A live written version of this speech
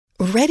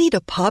Ready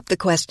to pop the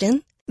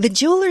question? The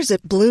jewelers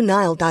at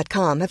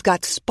BlueNile.com have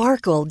got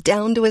sparkle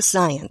down to a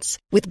science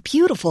with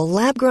beautiful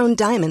lab-grown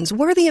diamonds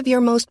worthy of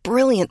your most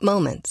brilliant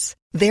moments.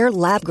 Their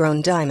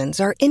lab-grown diamonds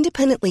are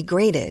independently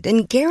graded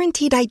and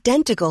guaranteed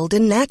identical to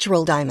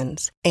natural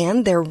diamonds,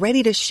 and they're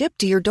ready to ship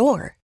to your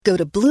door. Go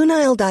to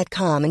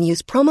BlueNile.com and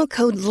use promo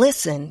code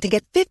LISTEN to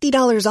get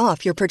 $50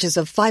 off your purchase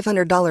of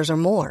 $500 or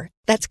more.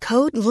 That's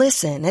code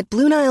LISTEN at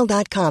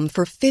BlueNile.com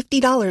for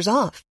 $50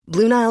 off.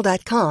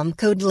 BlueNile.com,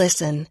 code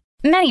LISTEN.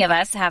 Many of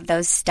us have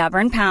those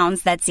stubborn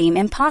pounds that seem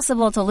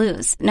impossible to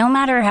lose, no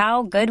matter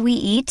how good we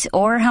eat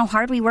or how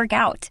hard we work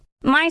out.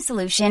 My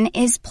solution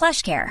is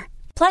PlushCare.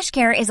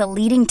 PlushCare is a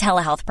leading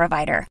telehealth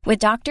provider with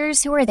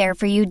doctors who are there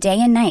for you day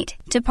and night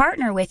to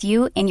partner with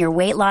you in your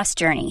weight loss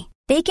journey.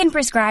 They can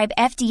prescribe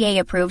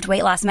FDA-approved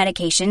weight loss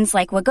medications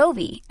like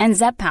Wegovy and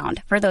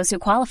Zepbound for those who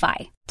qualify.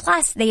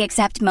 Plus, they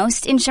accept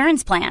most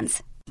insurance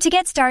plans. To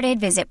get started,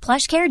 visit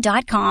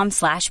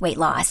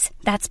plushcare.com/weightloss.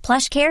 That's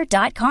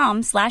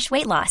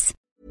plushcare.com/weightloss.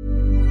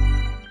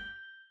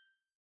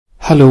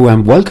 Hello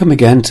and welcome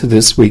again to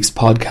this week's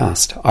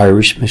podcast,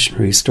 Irish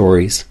Missionary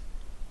Stories.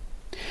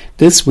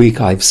 This week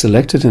I've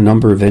selected a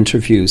number of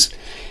interviews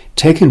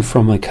taken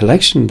from a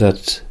collection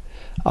that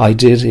I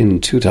did in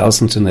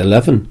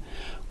 2011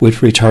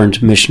 with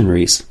returned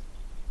missionaries.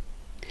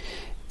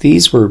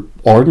 These were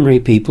ordinary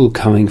people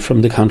coming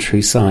from the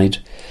countryside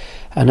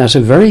and at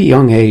a very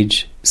young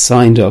age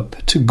signed up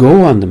to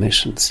go on the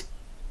missions.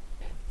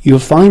 You'll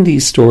find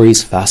these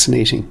stories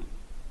fascinating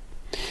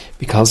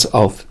because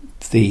of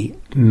the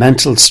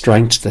mental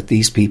strength that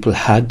these people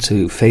had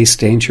to face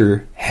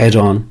danger head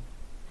on,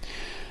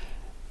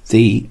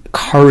 the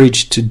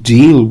courage to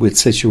deal with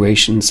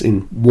situations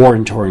in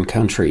war-torn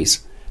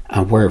countries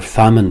and where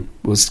famine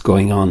was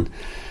going on,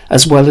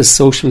 as well as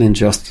social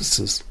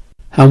injustices.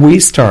 And we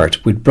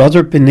start with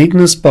Brother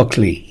Benignus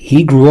Buckley.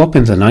 He grew up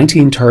in the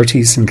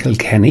 1930s in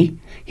Kilkenny.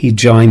 He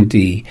joined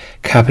the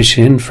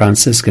Capuchin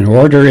Franciscan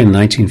Order in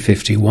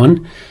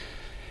 1951.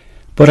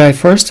 But I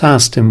first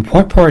asked him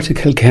what part of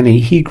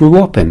Kilkenny he grew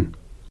up in.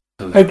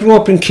 I grew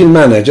up in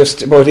Kilmanagh,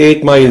 just about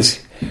 8 miles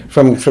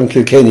from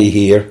Kilkenny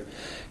here,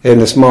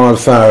 in a small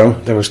farm.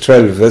 There was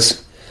 12 of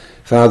us.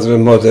 Father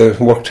and mother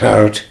worked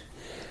hard.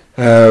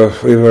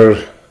 We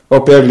were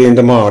up early in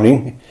the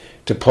morning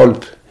to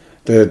pulp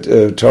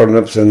the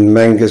turnips and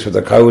mangoes for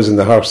the cows and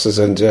the horses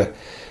and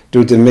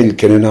do the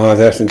milking and all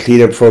that and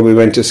clean up before we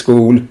went to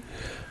school.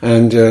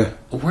 And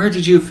where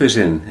did you fit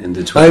in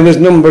the 12? I was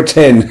number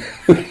 10.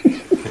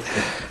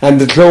 And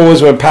the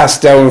clothes were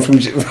passed down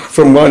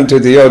from one to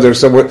the other,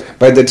 so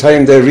by the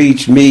time they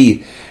reached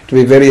me, it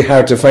would be very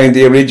hard to find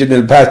the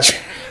original patch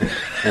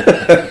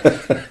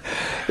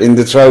in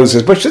the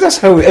trousers. But that's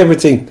how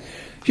everything,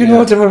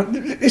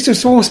 it's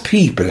just those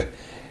people.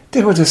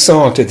 They were the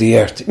salt of the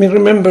earth. I mean,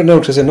 remember now,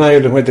 it was in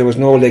Ireland where there was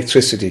no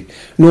electricity,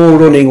 no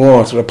running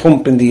water, a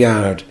pump in the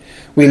yard.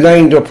 We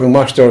lined up and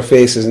washed our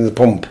faces in the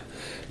pump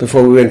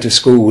before we went to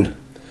school.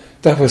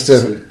 That was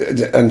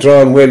and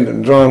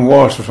drawing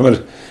water from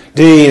it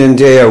day in and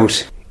day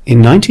out.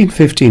 In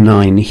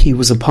 1959, he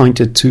was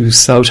appointed to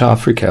South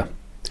Africa,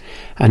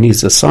 and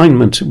his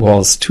assignment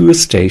was to a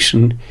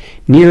station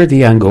near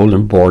the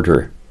Angolan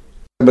border.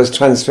 I was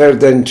transferred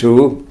then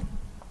to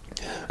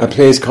a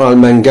place called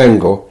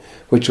Mangango,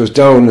 which was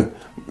down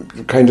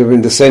kind of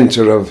in the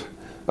centre of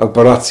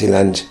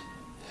Barotseland.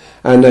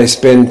 And I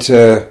spent,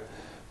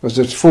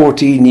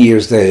 14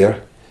 years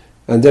there.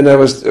 And then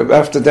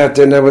after that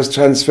I was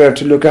transferred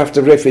to look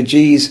after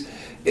refugees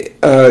in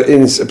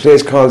a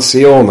place called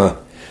Sioma.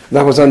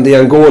 That was on the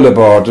Angola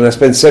border, and I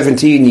spent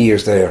 17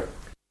 years there.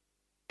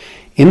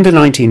 In the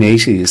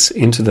 1980s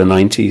into the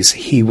 90s,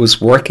 he was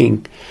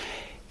working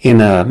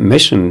in a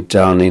mission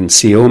down in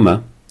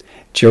Sioma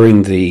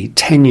during the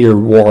 10-year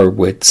war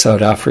with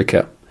South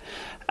Africa.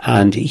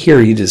 And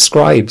here he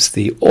describes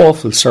the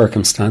awful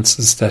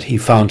circumstances that he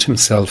found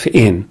himself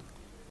in.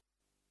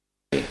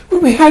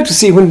 Well, we had to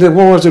see when the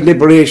wars of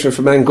liberation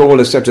from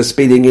Angola started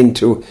spilling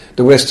into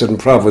the Western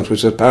Province,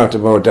 which was part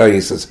of our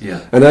diocese. Yeah.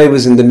 And I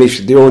was in the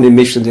mission, the only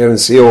mission there in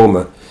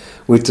Sioma,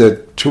 with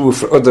the 2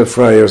 other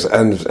friars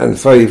and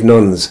 5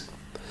 nuns.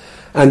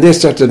 And they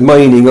started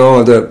mining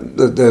all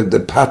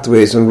the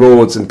pathways and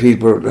roads, and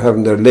people were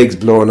having their legs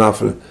blown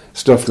off and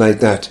stuff like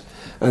that,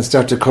 and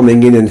started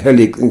coming in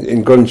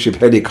gunship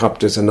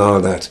helicopters and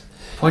all that.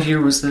 What year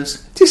was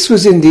this? This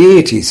was in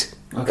the 80s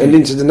and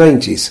into the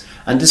 90s.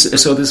 And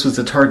this was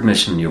the third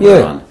mission you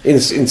were on? in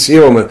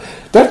Sioma.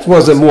 That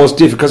was the most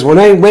difficult, because when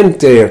I went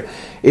there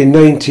in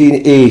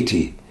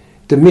 1980,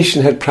 the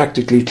mission had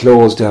practically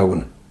closed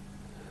down.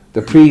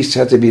 The priest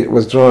had to be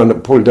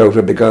pulled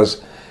out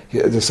because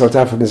the South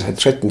Africans had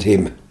threatened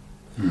him.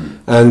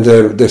 And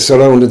they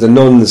surrounded the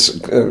nuns'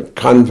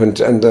 convent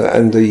and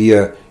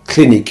the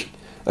clinic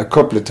a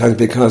couple of times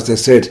because they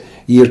said,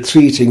 you're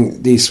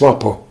treating the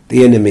SWAPO,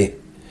 the enemy.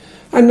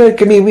 And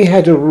we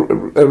had a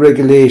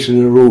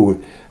regulation, a rule.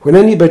 When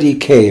anybody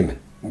came,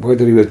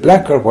 whether he was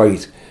black or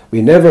white,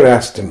 we never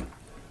asked him,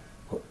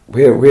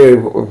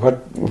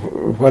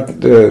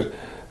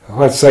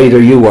 what side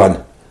are you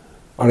on?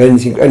 or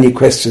any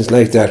questions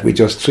like that. We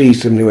just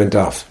treated them and went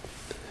off.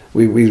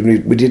 We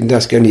didn't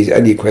ask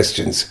any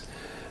questions.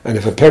 And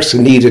if a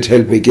person needed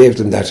help, we gave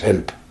them that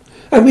help.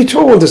 And we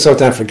told the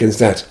South Africans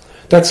that.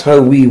 That's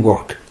how we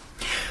work.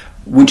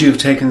 Would you have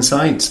taken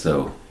sides,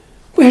 though?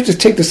 We had to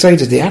take the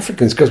side of the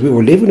Africans because we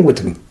were living with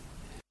them.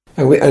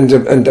 And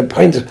the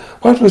point is,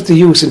 what was the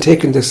use in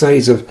taking the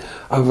sides of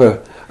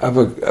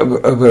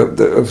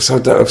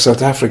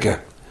South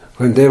Africa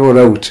when they were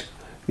out,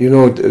 in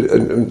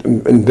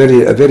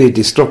a very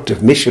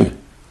destructive mission?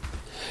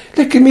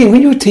 Like, I mean,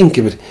 when you think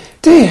of it,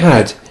 they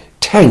had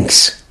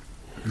tanks,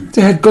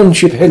 they had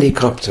gunship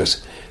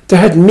helicopters, they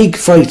had MiG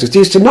fighters. They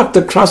used to knock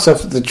the cross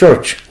off the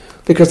church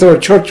because their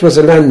church was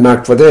a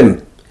landmark for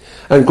them,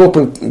 and go up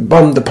and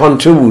bomb the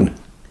pontoon.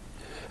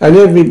 And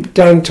every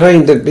damn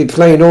time they'd be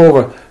flying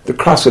over, the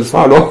cross would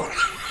fall over.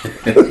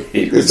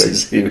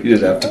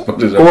 You'd have to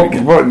put it up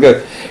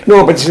again.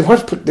 No, but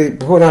what the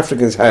poor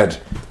Africans had,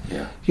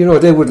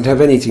 they wouldn't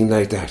have anything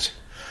like that.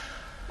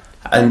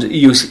 And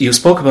you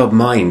spoke about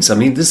mines. I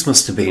mean, this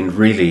must have been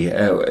really...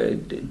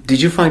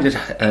 did you find it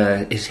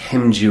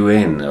hemmed you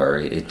in?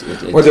 Or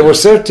well, there were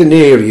certain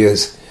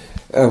areas,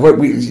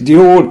 the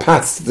old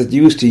paths that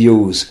you used to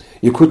use,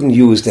 you couldn't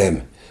use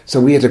them.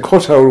 So we had to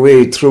cut our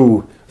way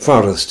through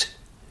forest,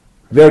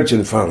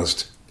 virgin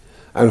forest,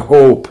 and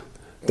hope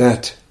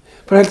that...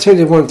 But I'll tell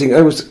you one thing,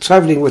 I was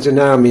travelling with an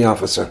army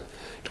officer,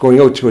 going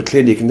out to a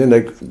clinic and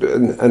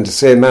to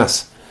say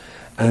mass,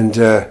 and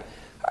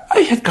I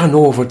had gone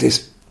over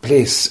this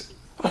place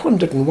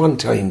 101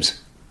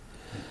 times,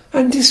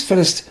 and this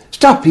fella,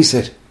 stop, he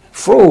said,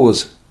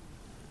 froze.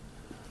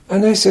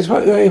 And I said,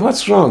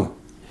 what's wrong?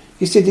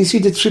 He said, you see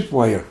the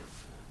tripwire?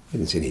 I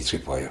didn't see any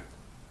tripwire.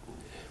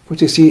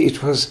 But you see,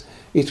 it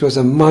was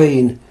a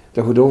mine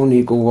that would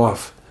only go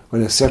off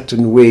when a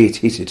certain weight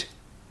hit it.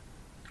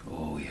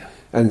 Oh, yeah.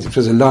 And it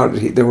was a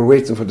lorry. They were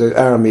waiting for the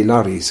army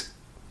lorries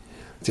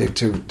to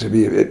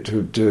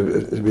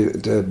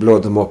blow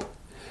them up.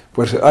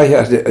 But I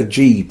had a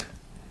jeep,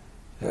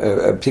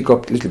 little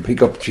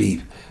pickup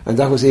jeep, and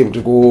that was able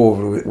to go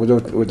over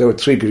without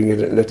triggering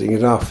it and letting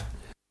it off.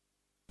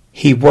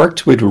 He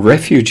worked with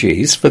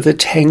refugees for the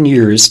 10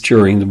 years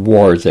during the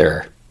war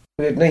there.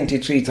 We had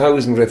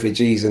 93,000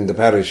 refugees in the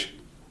parish,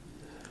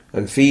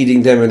 and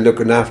feeding them and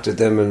looking after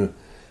them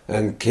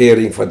and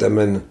caring for them.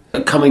 And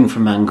coming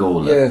from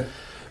Angola. Yeah.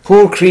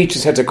 Poor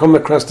creatures had to come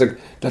across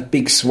that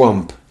big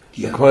swamp,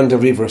 the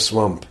Kwanda River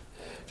swamp.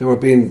 They were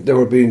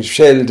being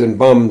shelled and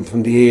bombed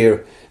from the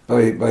air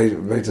by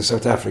the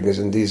South Africans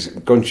in these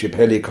gunship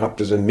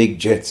helicopters and MiG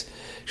jets.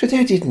 So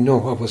they didn't know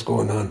what was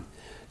going on.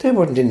 They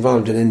weren't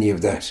involved in any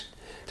of that.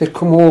 They'd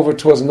come over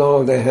to us and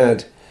all they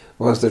had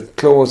was their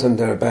clothes on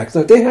their backs.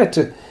 Now, they had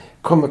to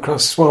come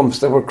across swamps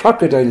that were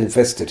crocodile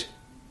infested.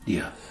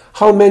 Yeah.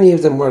 How many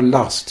of them were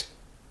lost?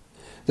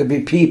 There'd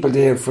be people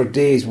there for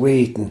days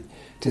waiting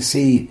to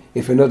see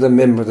if another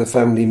member of the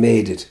family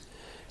made it.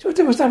 So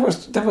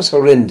that was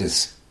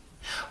horrendous.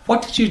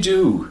 What did you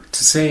do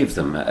to save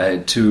them?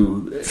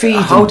 Feed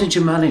them. How did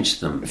you manage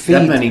them?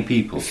 That many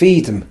people?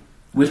 Feed them.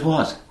 With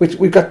what? We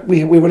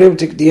were able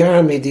to. The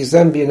army, the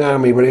Zambian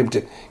army, were able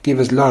to give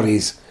us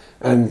lorries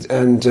and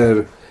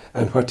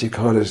what do you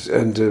call it,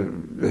 and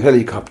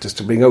helicopters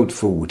to bring out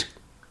food.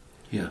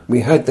 Yeah.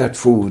 We had that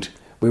food.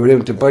 We were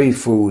able to buy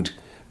food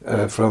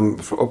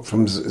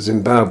from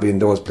Zimbabwe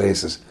and those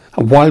places.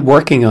 And while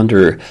working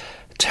under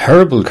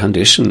terrible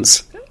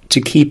conditions, to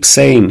keep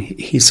sane,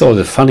 he saw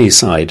the funny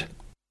side.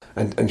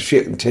 And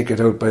shit and take it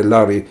out by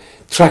lorry.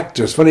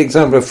 Tractors. For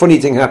example, a funny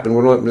thing happened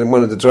when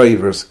one of the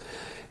drivers.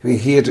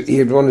 He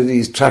had one of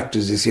these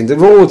tractors, you see, and the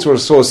roads were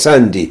so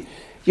sandy.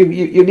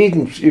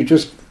 You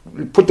just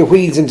put the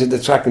wheels into the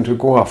track and it would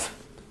go off.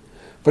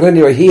 But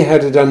anyway, he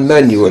had it on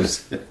manual.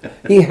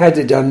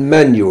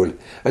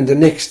 And the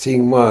next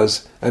thing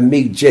was a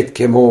MiG jet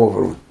came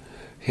over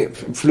him,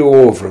 flew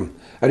over him,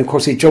 and of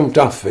course he jumped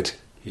off it.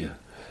 Yeah.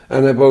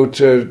 And about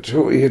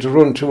he had to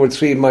run 2 or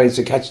 3 miles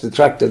to catch the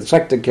tractor. The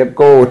tractor kept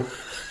going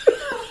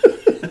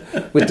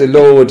with the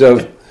load,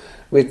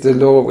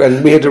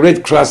 and we had a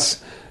Red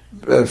Cross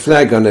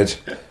flag on it.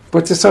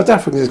 But the South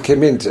Africans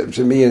came in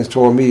to me and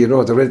told me,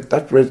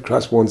 that Red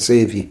Cross won't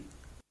save you.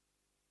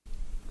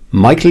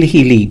 Michael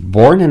Healy,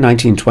 born in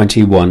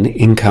 1921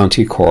 in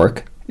County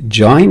Cork,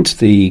 joined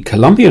the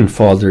Columbian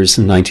Fathers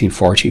in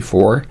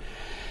 1944,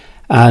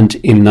 and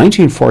in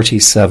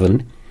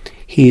 1947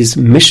 his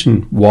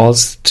mission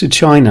was to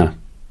China.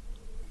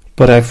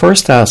 But I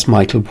first asked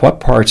Michael what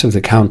part of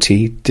the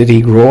county did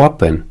he grow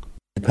up in.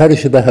 The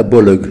parish of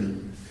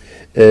Ahabullogue,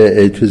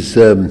 it was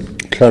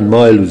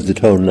Clonmile was the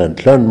townland,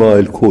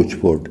 Clonmile,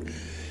 Coachford,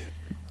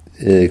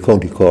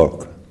 County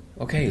Cork.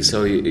 Okay,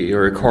 so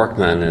you're a Cork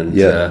man, and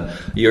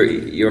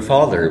your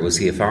father, was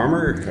he a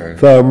farmer? Or?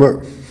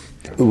 Farmer.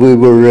 We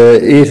were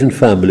 8 in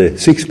family,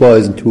 6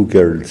 boys and 2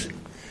 girls.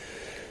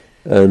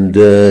 And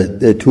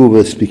the 2 of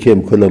us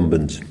became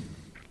Columbians.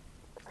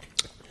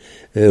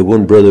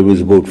 One brother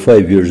was about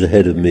 5 years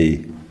ahead of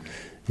me.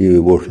 He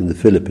worked in the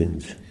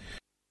Philippines.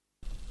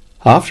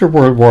 After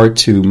World War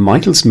II,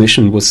 Michael's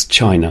mission was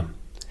China,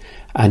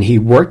 and he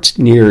worked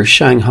near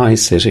Shanghai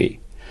City.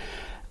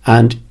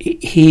 And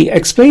he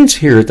explains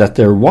here that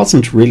there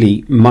wasn't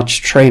really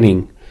much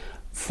training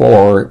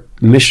for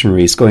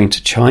missionaries going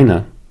to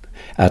China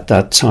at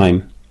that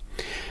time.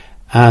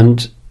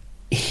 And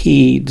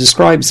he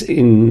describes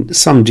in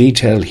some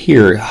detail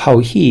here how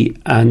he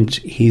and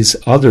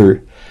his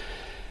other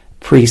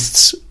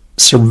priests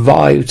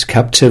survived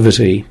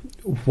captivity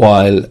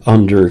while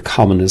under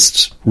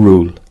communist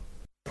rule.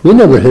 We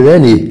never had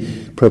any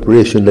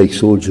preparation like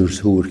soldiers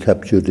who were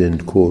captured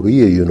in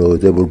Korea, you know.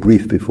 They were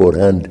briefed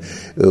beforehand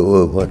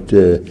what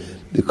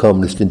the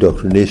communist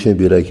indoctrination would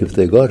be like if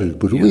they got it.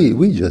 But we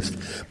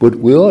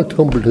all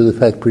tumbled to the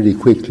fact pretty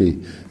quickly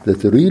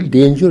that the real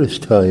dangerous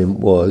time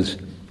was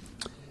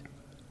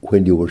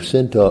when you were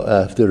sent off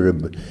after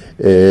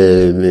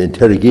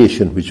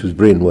interrogation, which was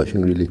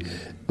brainwashing really,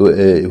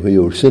 when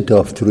you were sent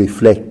off to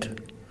reflect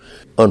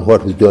on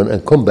what was done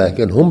and come back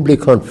and humbly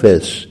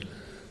confess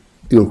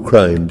your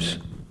crimes,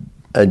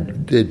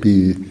 and they'd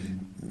be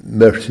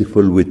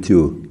merciful with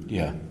you,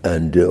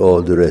 and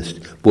all the rest.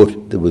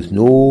 But there was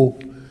no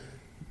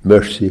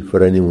mercy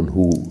for anyone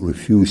who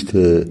refused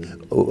to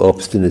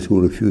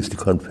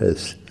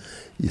confess.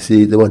 You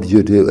see, they wanted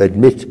you to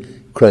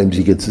admit crimes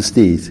against the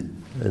state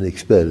and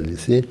expel, you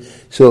see.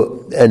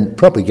 So, and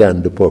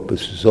propaganda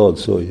purposes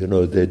also, you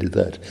know, they did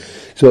that.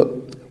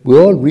 So we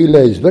all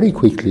realized very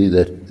quickly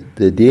that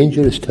the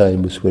dangerous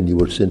time was when you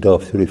were sent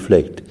off to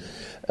reflect,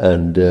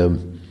 and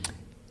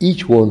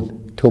each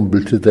one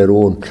tumbled to their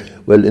own.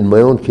 Well, in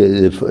my own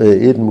case,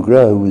 Aidan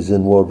McGrath, who was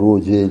in Ward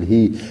Road Jail,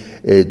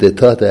 they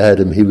thought they had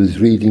him. He was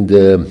reading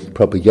the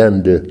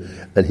propaganda,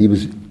 and he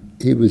was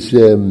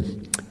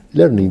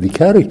learning the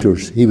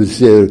characters. He was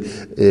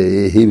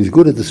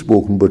good at the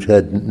spoken, but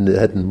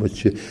hadn't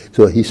much.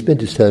 So he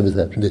spent his time with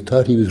that, and they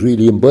thought he was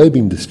really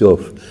imbibing the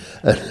stuff.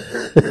 And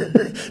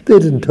they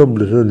didn't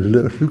tumble it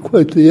until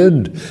quite the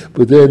end.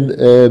 But then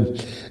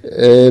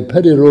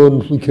Paddy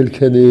Rowan from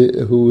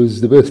Kilkenny, who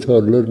was the best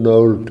hurler in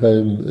our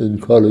time in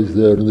college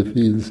there in the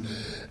fields,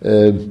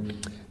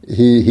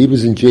 he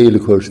was in jail,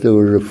 of course. There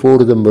were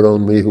 4 of them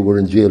around me who were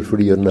in jail for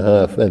a year and a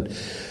half, and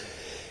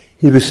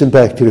he was sent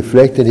back to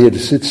reflect, and he had to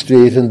sit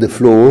straight on the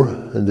floor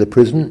in the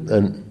prison,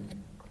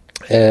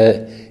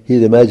 and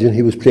he'd imagine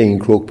he was playing in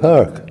Croke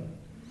Park,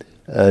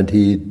 and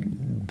he'd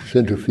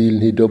centre field,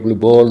 and he'd double the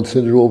ball and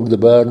send it over the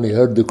bar, and he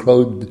heard the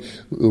crowd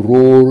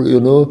roar, you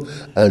know,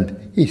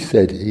 and he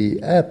said he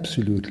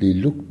absolutely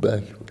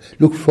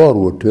looked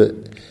forward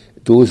to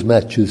those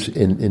matches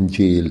in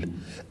jail,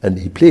 and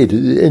he played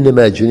in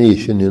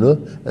imagination, you know,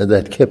 and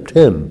that kept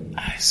him.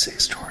 It's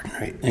extraordinary.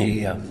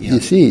 You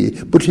see,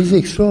 but he's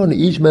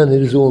extraordinary. Each man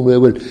had his own way.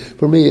 Well,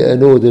 for me, I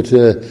know that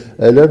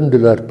I learned a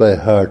lot by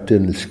heart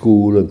in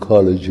school and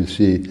college, you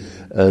see,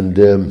 and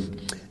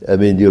I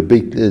mean, the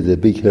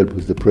big help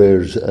was the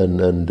prayers,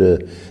 and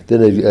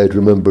then I'd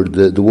remembered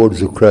the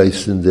words of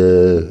Christ in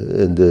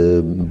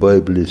the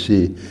Bible, you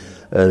see,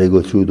 and I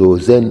go through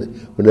those. Then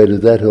when I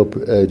did that up,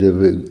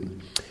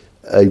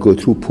 I'd go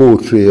through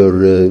poetry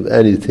or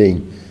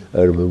anything.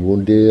 I remember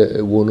one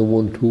day, 1 and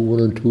 1, 2, 1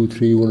 and 2,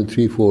 3, 1 and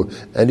 3, 4,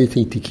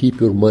 anything to keep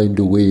your mind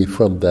away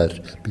from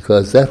that,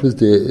 because that was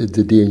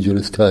the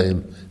dangerous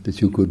time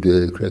that you could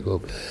crack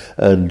up.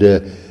 And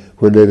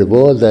when I'd have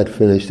all that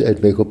finished,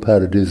 I'd make up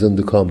parodies on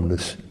the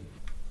communists.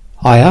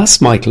 I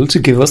asked Michael to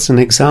give us an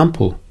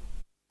example.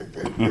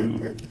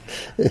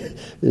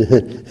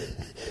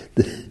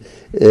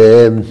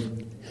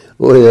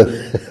 Oh yeah,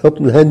 up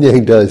in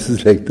Hanyang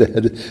diocese like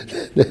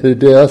that, they had a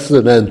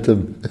diocesan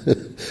anthem.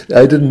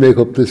 I didn't make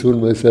up this one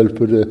myself,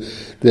 but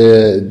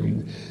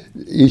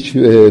each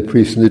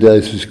priest in the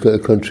diocese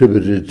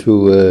contributed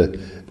to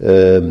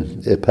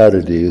a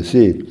parody, you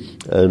see,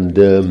 and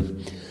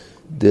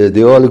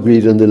they all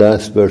agreed on the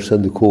last verse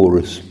and the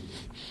chorus.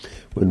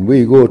 When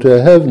we go to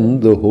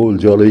heaven, the whole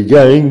jolly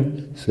gang,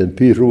 St.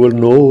 Peter will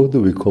know that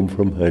we come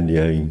from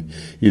Hanyang.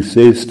 He'll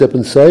say, step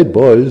inside,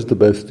 boys, the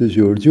best is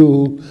your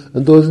due.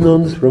 And those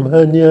nuns from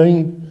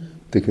Hanyang,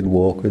 they can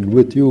walk in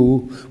with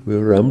you.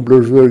 We're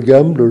ramblers, we're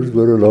gamblers,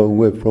 we're a long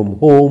way from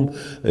home.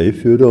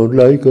 If you don't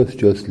like us,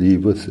 just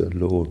leave us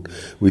alone.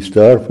 We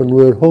starve and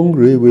we're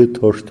hungry, we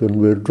thirst and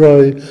we're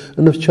dry.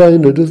 And if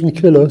China doesn't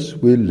kill us,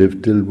 we'll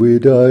live till we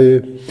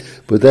die.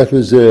 But that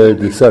was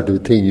the sort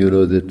of thing, you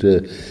know, that...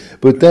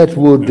 but that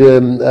would...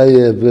 I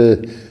have...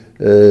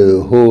 a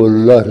whole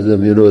lot of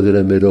them, you know, that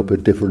I made up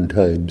at different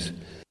times.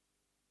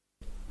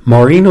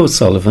 Maureen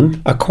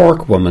O'Sullivan, a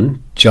Cork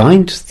woman,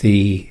 joined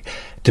the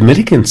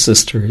Dominican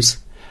Sisters,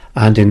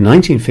 and in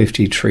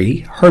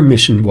 1953 her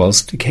mission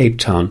was to Cape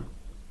Town.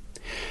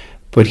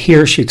 But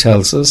here she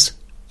tells us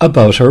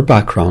about her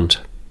background.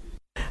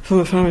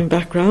 From a farming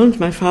background,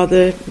 my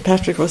father,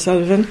 Patrick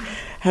O'Sullivan,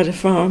 had a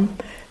farm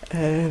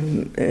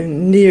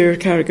near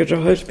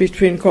Carrigadroid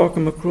between Cork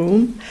and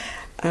Macroom,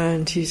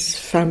 and his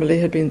family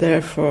had been there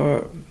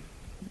for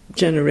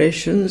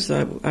generations.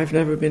 I've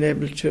never been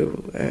able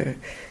to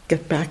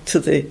get back to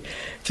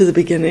the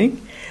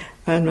beginning.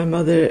 And my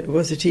mother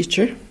was a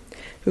teacher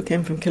who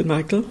came from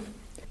Kilmichael.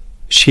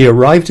 She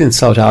arrived in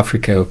South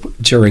Africa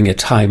during a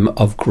time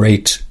of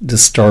great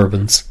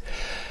disturbance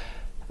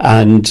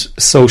and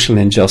social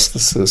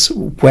injustices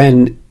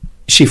when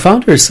she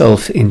found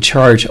herself in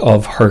charge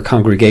of her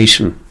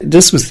congregation.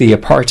 This was the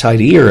apartheid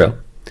era,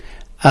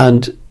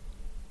 and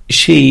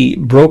she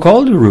broke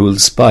all the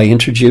rules by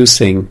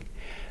introducing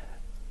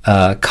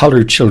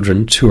coloured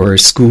children to her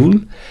school,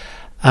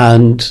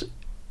 and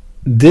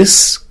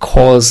this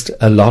caused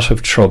a lot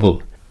of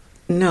trouble.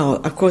 Now,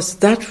 of course,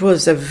 that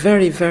was a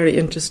very, very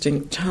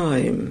interesting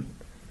time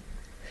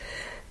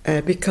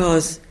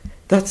because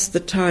that's the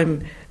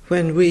time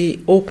when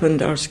we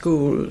opened our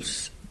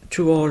schools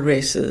to all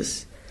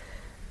races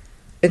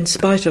in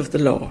spite of the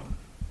law,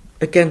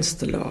 against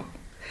the law.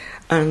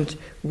 And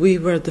we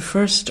were the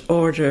first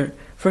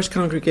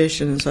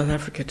congregation in South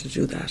Africa to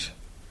do that.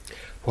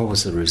 What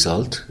was the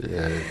result?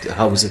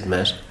 How was it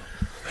met?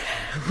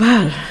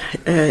 Well,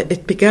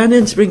 it began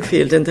in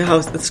Springfield in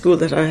the school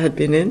that I had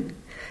been in,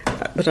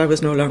 but I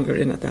was no longer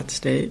in at that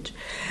stage.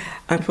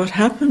 And what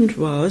happened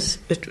was,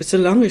 it's a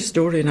longer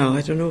story now,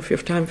 I don't know if you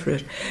have time for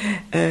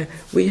it.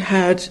 We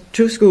had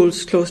two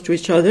schools close to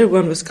each other,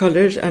 one was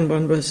coloured and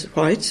one was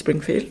white,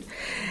 Springfield.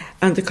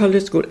 And the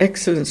coloured school,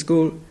 excellent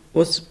school,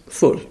 was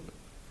full.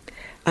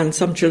 And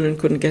some children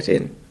couldn't get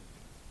in.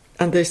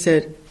 And they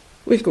said,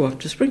 we'll go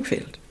up to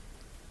Springfield,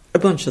 a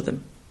bunch of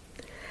them.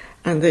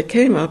 And they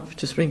came up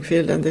to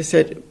Springfield and they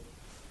said,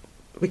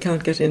 we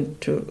can't get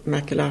into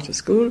Immaculata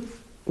School,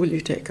 will you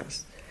take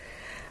us?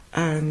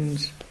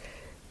 And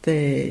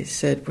they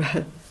said,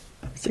 well,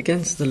 it's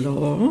against the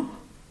law.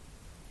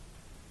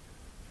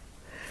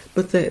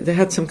 But they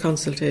had some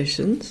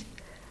consultations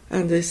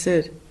and they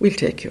said, we'll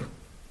take you.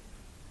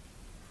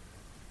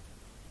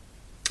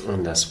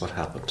 And that's what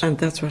happened. And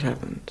that's what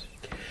happened.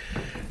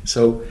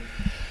 So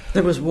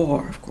there was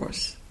war, of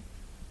course.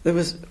 There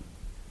was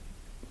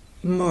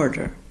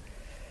murder.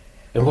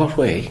 In what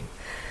way?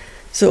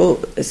 So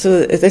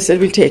they said,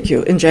 we'll take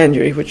you in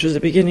January, which was the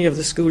beginning of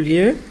the school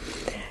year.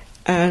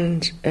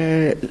 And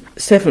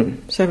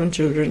seven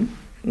children,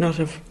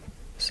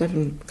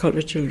 seven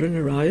coloured children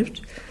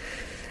arrived.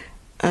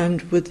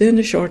 And within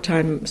a short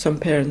time, some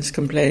parents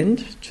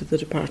complained to the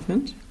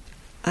department.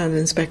 And the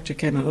inspector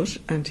came out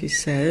and he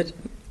said,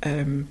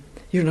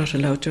 you're not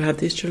allowed to have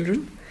these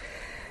children.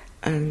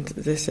 And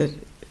they said,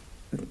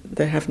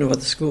 they have no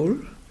other school.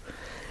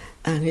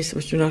 And he said,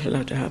 well, you're not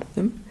allowed to have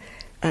them.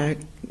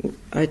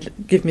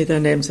 Give me their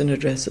names and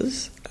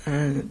addresses.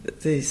 And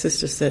the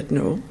sister said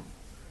no.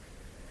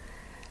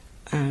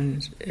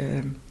 And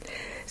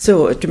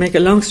so, to make a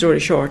long story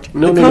short,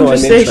 I'm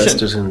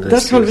interested in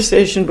this. That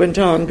conversation went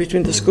on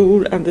between the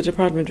school and the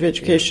Department of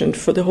Education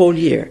for the whole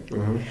year.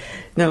 Mm-hmm.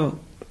 Now,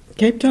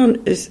 Cape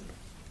Town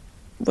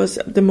was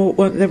there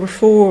were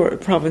 4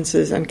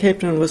 provinces, and Cape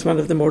Town was one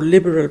of the more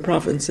liberal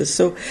provinces.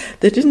 So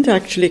they didn't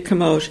actually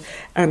come out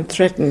and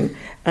threaten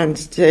and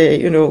say,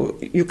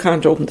 you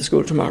can't open the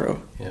school tomorrow.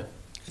 Yeah.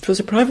 It was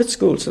a private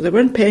school, so they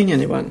weren't paying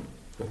anyone.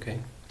 Okay.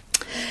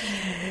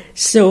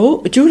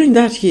 So during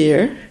that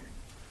year,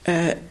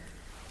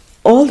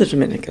 all the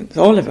Dominicans,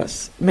 all of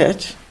us,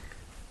 met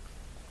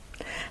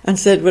and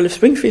said, well, if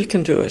Springfield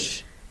can do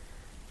it,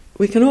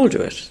 we can all do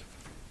it.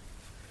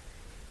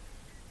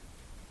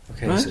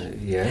 Okay, right? so,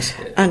 yes.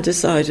 And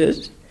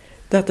decided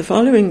that the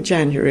following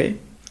January,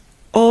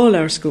 all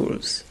our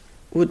schools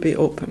would be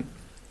open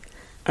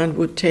and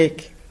would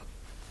take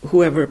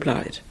whoever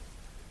applied,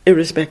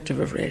 irrespective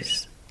of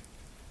race.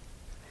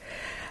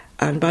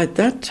 And by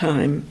that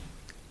time,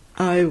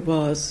 I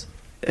was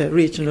a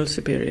regional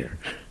superior.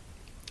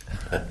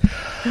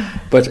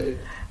 But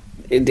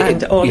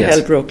and all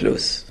hell broke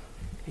loose.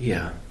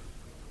 Yeah.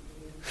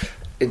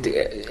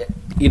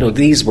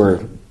 These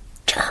were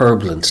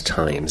turbulent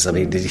times. I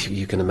mean,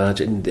 you can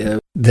imagine.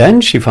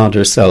 Then she found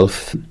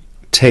herself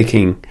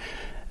taking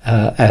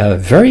a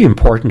very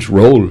important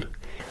role.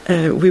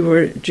 We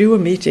were due a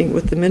meeting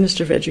with the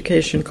Minister of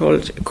Education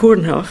called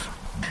Koornhof,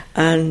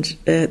 and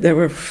there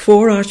were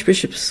 4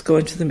 archbishops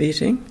going to the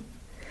meeting,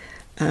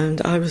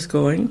 and I was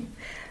going,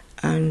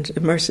 and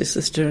a Mercy's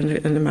sister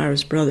and a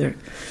Mara's brother.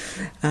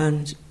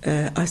 And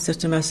I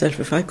said to myself,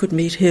 if I could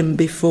meet him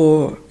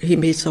before he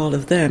meets all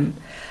of them,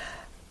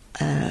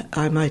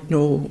 I might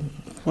know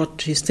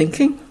what he's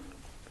thinking.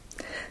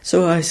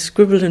 So I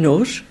scribbled a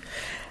note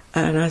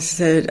and I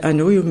said, I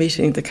know you're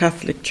meeting the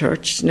Catholic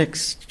Church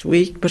next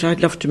week, but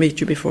I'd love to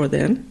meet you before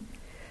then.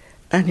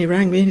 And he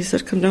rang me and he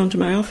said, come down to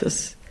my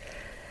office.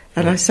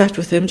 And I sat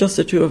with him, just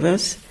the 2 of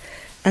us,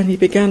 and he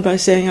began by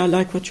saying, I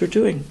like what you're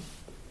doing.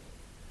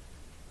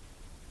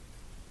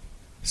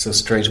 So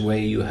straight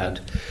away you had...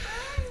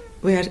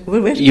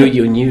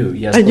 You knew,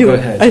 yes. I knew. Go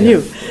ahead, I knew.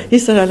 He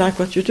said, I like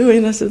what you're doing.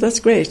 And I said, that's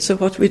great. So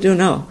what do we do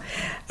now?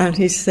 And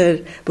he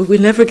said, but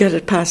we'll never get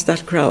it past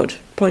that crowd,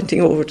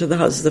 pointing over to the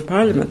Houses of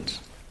Parliament.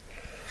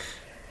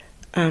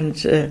 And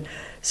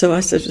so I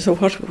said, so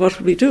what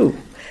will we do?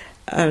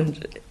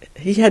 And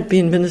he had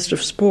been Minister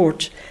of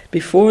Sport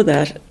before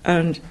that,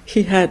 and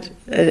he had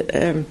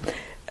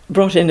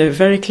brought in a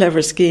very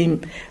clever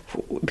scheme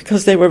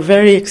because they were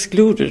very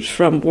excluded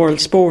from world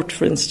sport,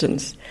 for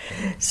instance.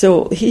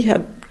 So he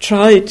had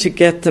tried to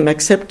get them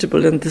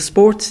acceptable in the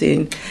sport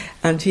scene,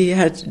 and he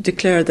had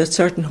declared that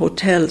certain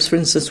hotels, for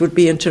instance, would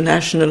be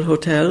international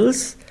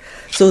hotels,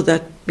 so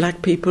that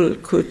black people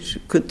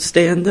could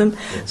stay in them.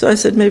 So I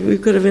said, maybe we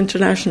could have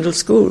international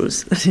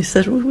schools. And he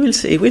said, well, we'll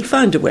see, we'll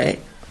find a way.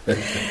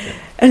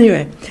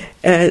 Anyway,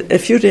 a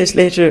few days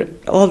later,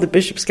 all the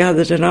bishops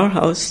gathered in our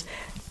house,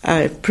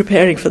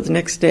 preparing for the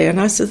next day, and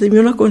I said to them,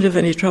 you're not going to have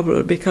any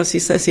trouble, because he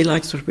says he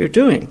likes what we're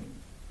doing.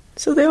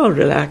 So they all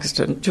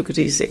relaxed and took it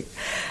easy.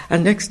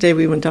 And next day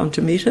we went down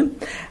to meet him,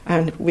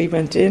 and we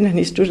went in, and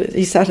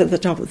he sat at the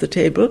top of the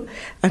table,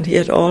 and he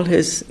had all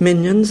his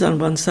minions on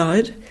one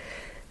side,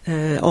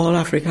 all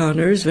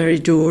Afrikaners, very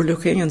dour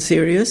looking and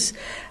serious.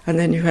 And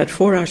then you had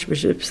 4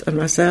 archbishops and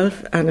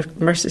myself and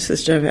a Mercy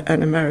sister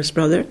and a Maris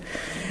brother.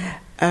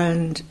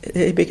 And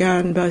they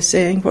began by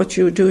saying, what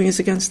you're doing is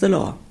against the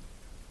law.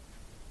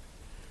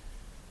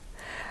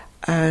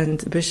 And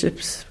the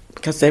bishops,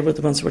 because they were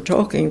the ones who were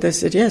talking, they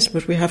said, yes,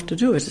 but we have to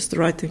do it. It's the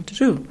right thing to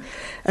do.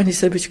 And he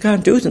said, but you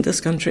can't do it in this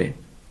country.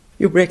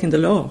 You're breaking the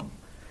law.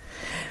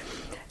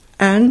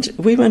 And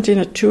we went in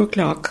at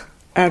 2:00,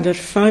 and at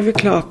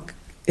 5:00,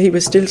 he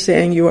was still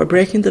saying, you are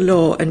breaking the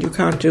law and you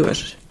can't do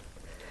it.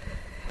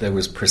 There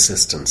was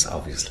persistence,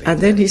 obviously. And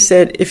then he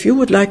said, if you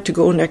would like to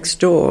go next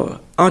door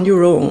on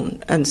your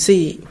own and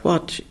see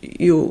what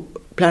you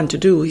plan to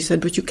do, he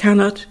said, but you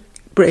cannot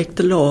break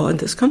the law in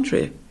this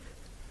country.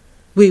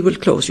 We will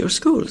close your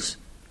schools.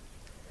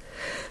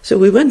 So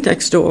we went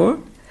next door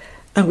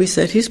and we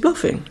said, he's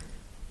bluffing.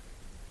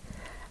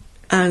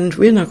 And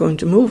we're not going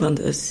to move on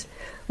this.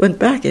 Went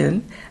back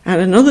in,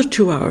 and another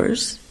 2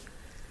 hours.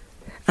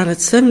 And at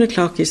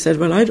 7:00 he said,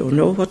 well, I don't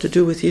know what to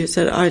do with you. He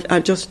said,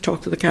 I'll just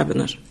talk to the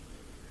cabinet.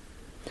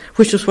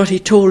 Which was what he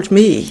told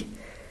me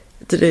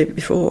the day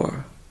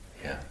before.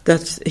 Yeah.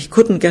 That he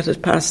couldn't get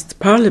it past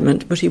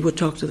Parliament, but he would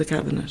talk to the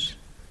cabinet.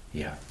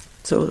 Yeah.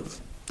 So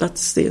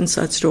that's the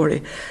inside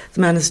story.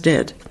 The man is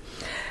dead.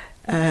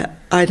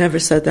 I never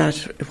said that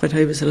when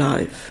I was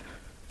alive.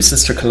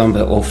 Sister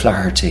Columba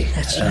O'Flaherty.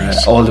 That's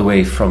right. All the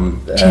way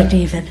from...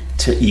 Clondalkin.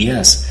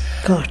 Yes.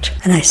 God.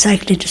 And I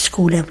cycled into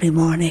school every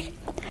morning.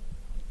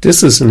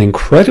 This is an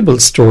incredible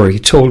story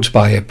told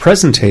by a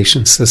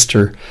presentation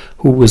sister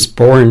who was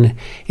born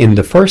in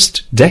the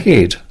first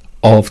decade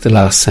of the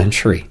last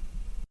century.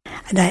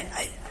 And I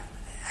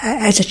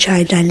as a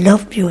child, I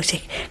loved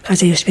music,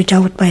 because I used to be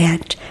down with my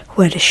aunt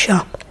who had a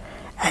shop,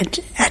 and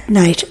at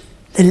night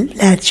the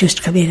lads used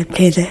to come in and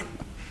play the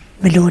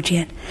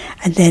melodeon,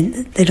 and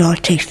then they'd all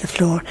take to the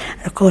floor.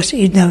 And of course,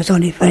 even though I was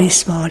only very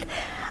small,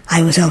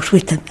 I was out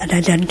with them, and I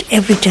learned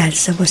every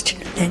dance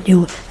I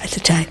knew at the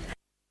time.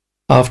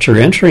 After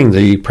entering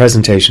the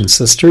Presentation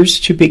Sisters,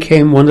 she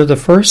became one of the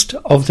first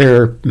of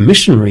their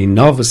missionary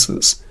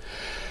novices,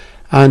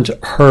 and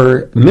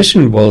her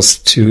mission was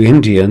to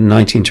India in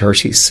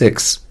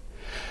 1936.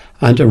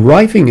 And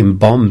arriving in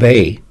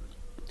Bombay,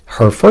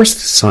 her first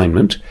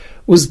assignment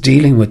was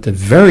dealing with the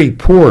very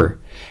poor,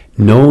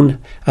 known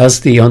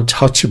as the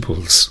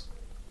Untouchables.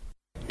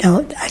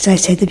 Now, as I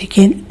said, they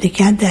began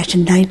that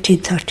in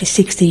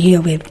 1936, the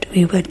year we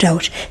went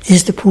out. This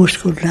is the poor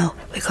school now.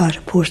 We call it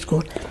a poor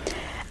school.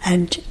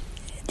 And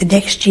the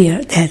next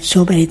year, they had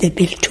so many, they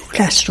built 2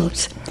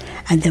 classrooms,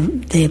 and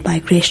they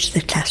migrated to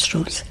the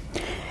classrooms.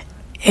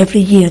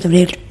 Every year, they were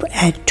able to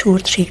add 2 or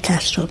 3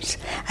 classrooms,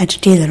 and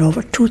today there are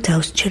over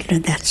 2,000 children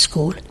in that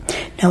school.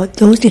 Now,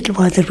 those little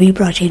ones that we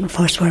brought in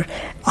first were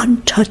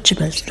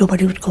untouchables.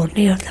 Nobody would go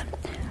near them.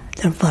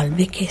 They're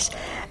Valmikis.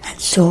 And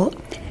so,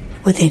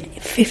 within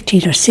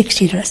 15 or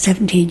 16 or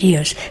 17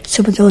 years,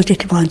 some of those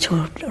little ones who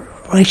were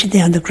right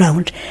there on the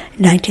ground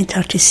in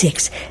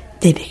 1936,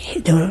 they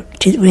were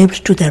able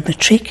to do their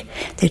matric.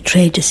 They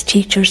trained as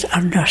teachers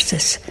or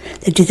nurses.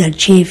 They did their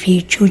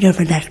JV, junior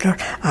vernacular,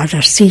 or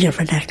their senior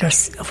vernacular.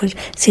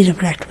 Senior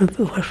vernacular,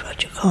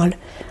 what you call, I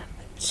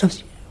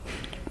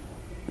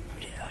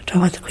don't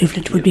know what the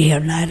equivalent would be here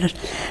in Ireland,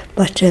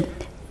 but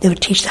they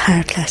would teach the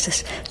higher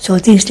classes. So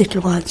these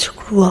little ones who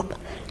grew up,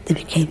 they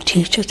became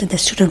teachers, and they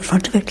stood in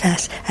front of a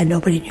class, and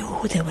nobody knew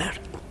who they were.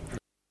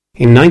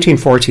 In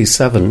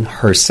 1947,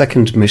 her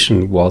second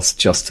mission was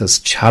just as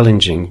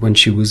challenging when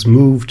she was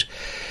moved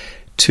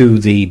to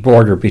the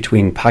border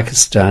between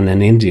Pakistan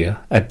and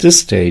India. At this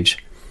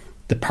stage,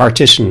 the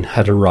partition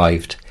had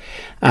arrived,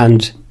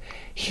 and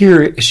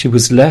here she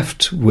was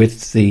left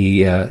with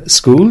the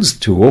schools,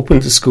 to open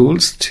the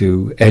schools,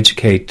 to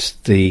educate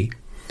the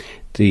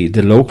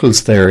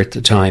locals there at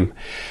the time.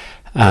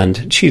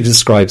 And she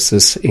describes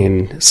this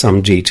in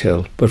some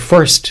detail. But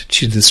first,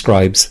 she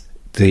describes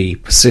the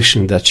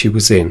position that she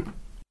was in.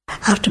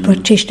 After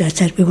partition, I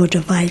said we were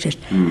divided,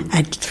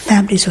 and the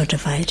families were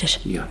divided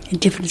in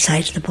different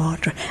sides of the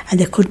border, and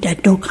they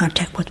had no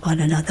contact with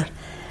one another.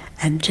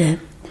 And then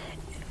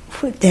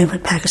when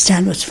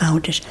Pakistan was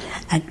founded,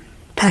 and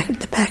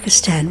the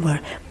Pakistan were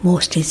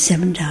mostly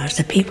zemindars,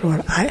 the people were,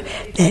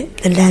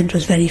 the land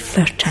was very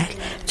fertile,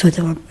 so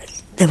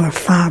they were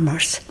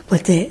farmers,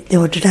 but they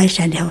were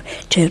delighted anyhow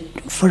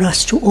for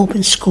us to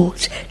open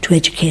schools to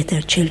educate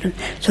their children.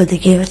 So they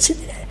gave us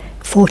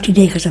 14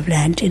 acres of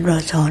land in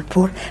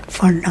Rossalpur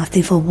for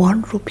nothing, for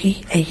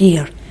 ₹1 a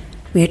year.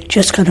 We had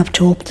just gone up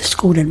to open the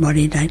school in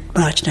Murray in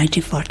March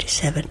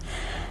 1947,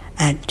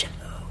 and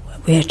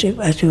we had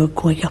to, as we were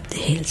going up the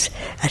hills,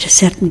 at a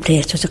certain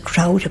place there was a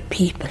crowd of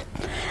people,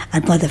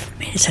 and Mother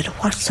Filomena said,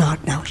 "What's on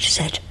now?" She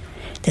said,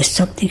 "There's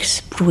something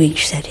brewing,"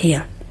 she said,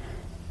 "here."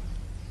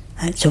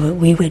 And so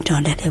we went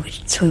on that,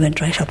 so we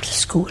went right up to the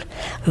school.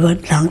 We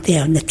went along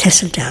there, and the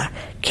Tehsildar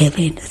came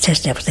in. The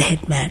Tehsildar was the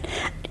head man.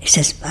 He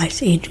says,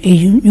 he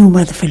knew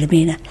Mother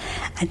Filomena,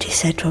 and he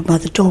said to her,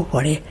 "Mother, don't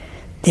worry,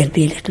 there'll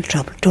be a little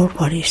trouble. Don't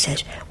worry," he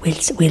said,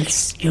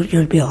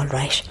 you'll be all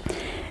right.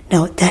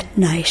 Now, that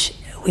night,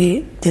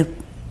 we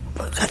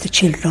got the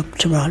children up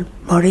to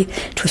Murray.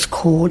 It was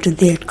cold, and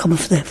they had come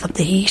from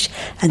the heat,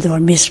 and they were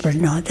miserable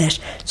and all that.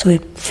 So we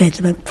fed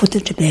them and put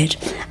them to bed.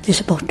 It was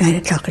about 9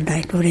 o'clock at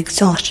night. We were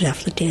exhausted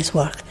after the day's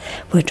work.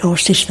 We went over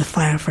to the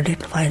fire for a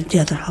little while in the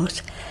other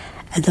house,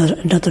 and there was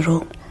another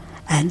room,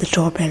 and the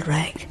doorbell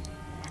rang.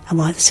 And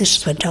one of the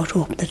sisters went out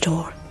to open the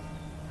door.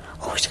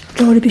 "Oh," she said,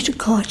 "Glory be to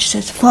God." She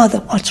says, "Father,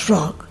 what's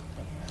wrong?"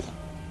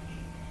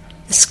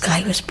 The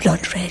sky was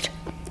blood red.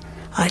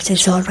 I said,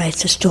 "It's all right,"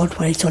 says, "Don't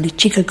worry, it's only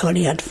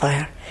Chickagully on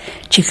fire."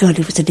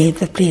 Chickagully was the name of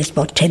the place,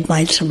 about 10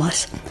 miles from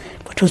us.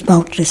 But it was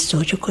mountainous,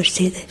 so you could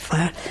see the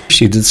fire.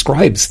 She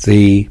describes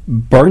the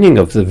burning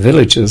of the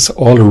villages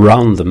all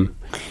around them.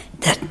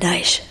 That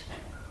night,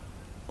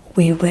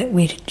 we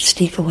didn't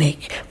sleep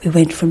awake. We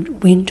went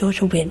from window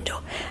to window,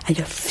 and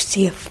you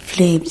see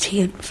flames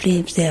here and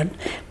flames there, and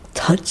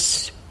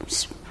thuds,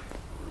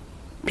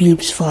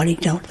 beams falling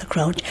down to the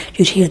ground.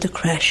 You'd hear the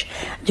crash,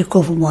 and you'd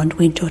go from one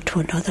window to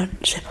another and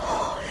say,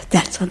 "Oh,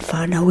 that's on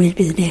fire, now we'll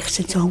be the next."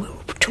 And so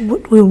we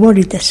were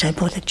worried this time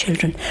about the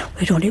children. We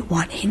had only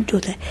one Hindu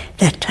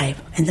that time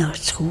in our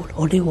school,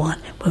 only one.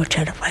 We were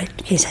terrified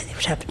in case anything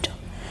would happen to them.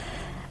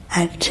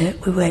 And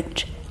we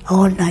went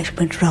all night,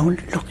 went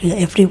round looking at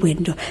every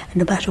window, and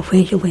no matter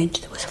where you went,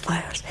 there was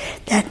fires.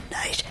 That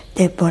night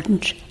they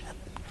burned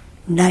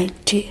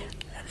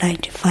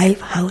 95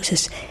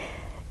 houses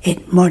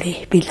in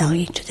Murray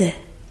belonging to the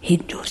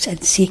Hindus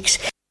and Sikhs.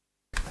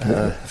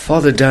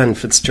 Father Dan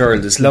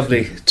Fitzgerald, it's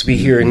lovely to be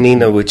here in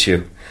Nina with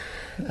you.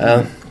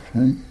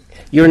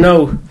 You're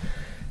now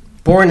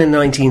born in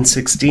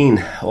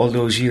 1916, all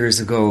those years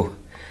ago.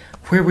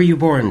 Where were you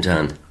born,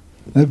 Dan?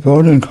 I was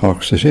born in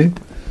Cork City.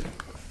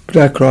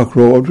 Blackrock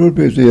Road would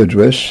be the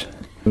address.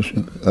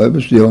 I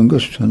was the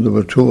youngest, and there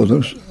were two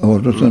others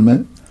older than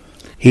me.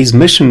 His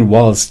mission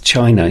was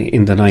China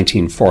in the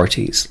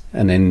 1940s,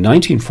 and in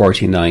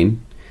 1949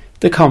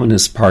 the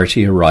Communist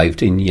Party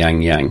arrived in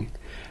Yangyang,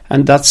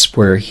 and that's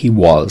where he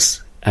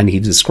was. And he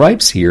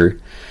describes here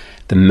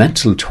the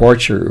mental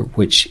torture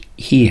which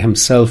he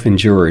himself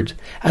endured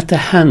at the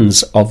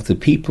hands of the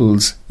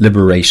People's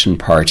Liberation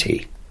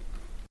Party.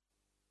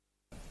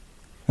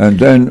 And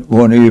then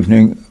one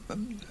evening,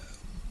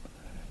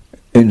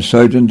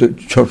 inside in the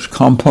church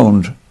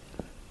compound,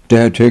 they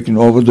had taken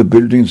over the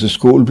buildings, the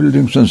school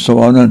buildings and so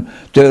on, and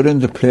there in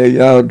the play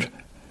yard,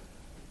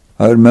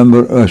 I remember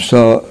I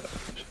saw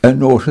a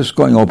notice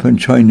going up in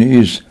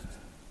Chinese,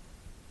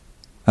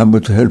 and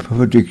with the help of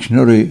a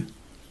dictionary,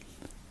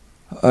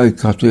 I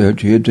got the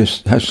idea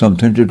this has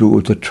something to do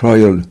with the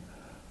trial.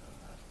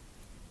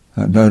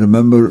 And I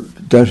remember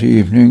that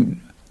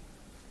evening,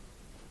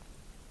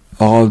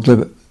 all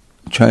the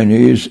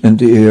Chinese in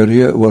the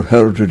area were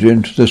herded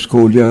into the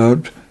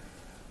schoolyard,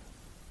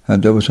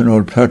 and there was an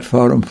old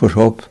platform put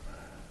up,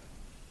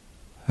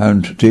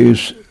 and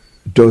these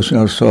dozen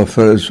or so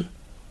fellows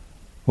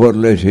were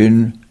let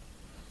in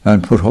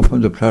and put up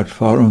on the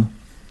platform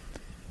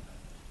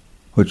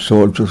with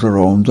soldiers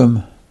around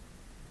them.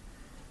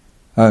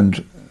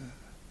 And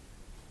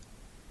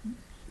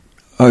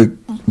I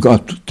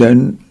got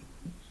then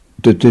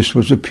that this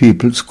was a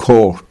people's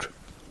court,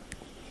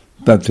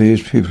 that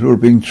these people were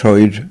being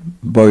tried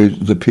by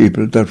the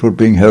people that were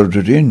being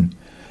herded in.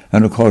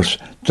 And of course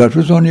that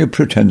was only a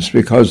pretence,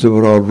 because they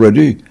were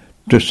already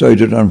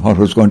decided on what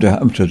was going to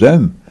happen to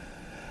them.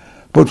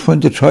 But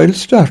when the trial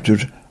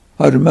started,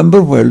 I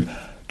remember well,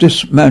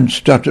 this man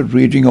started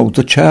reading out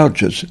the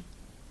charges,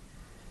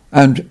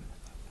 and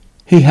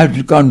he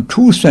had gone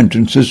 2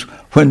 sentences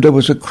when there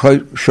was a cry,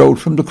 shout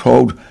from the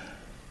crowd,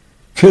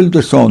 "Kill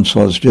the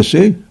so-and-sos, you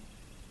see?"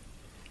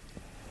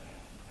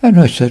 And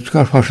I said,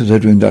 "God, what are they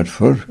doing that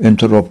for?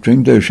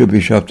 Interrupting, they should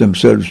be shot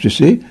themselves, you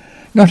see?"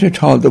 Not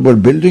at all. They were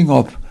building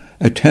up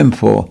a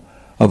tempo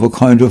of a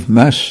kind of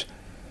mass.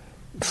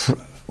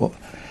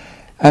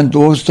 And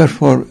those that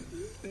were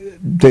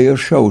there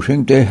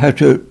shouting, they had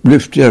to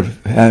lift their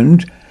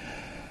hand,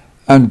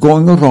 and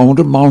going around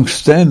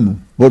amongst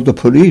them were the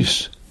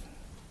police.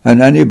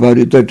 And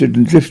anybody that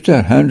didn't lift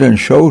their hand and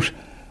shout,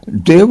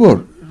 they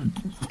were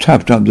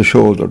tapped on the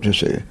shoulder to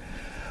say.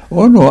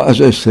 Oh no,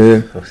 as I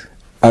say,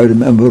 I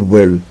remember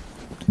well,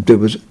 there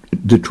was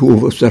the two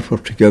of us that were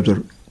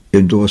together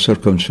in those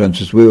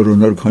circumstances. We were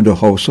under kind of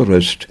house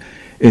arrest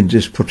in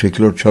this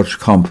particular church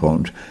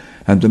compound.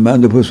 And the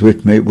man that was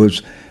with me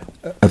was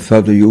a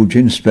Father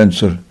Eugene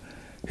Spencer.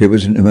 He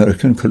was an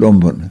American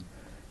Columban,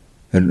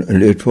 a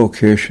late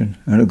vocation,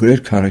 and a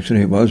great character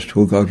he was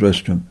too, God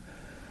rest him.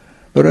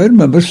 But I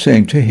remember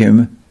saying to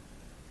him,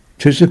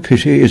 "'Tis a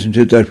pity, isn't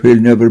it, that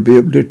we'll never be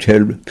able to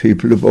tell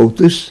people about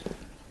this?"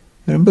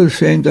 I remember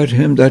saying that to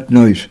him that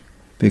night,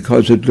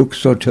 because it looked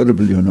so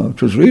terrible, you know.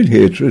 It was real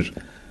hatred.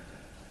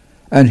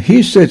 And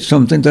he said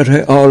something that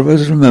I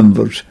always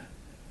remembered.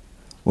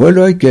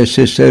 "Well, I guess,"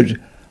 he said,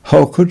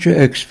 "how could you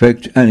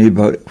expect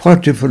anybody,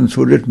 what difference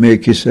would it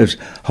make," he says,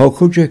 "how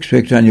could you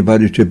expect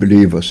anybody to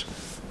believe us?"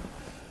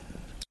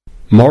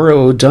 Maura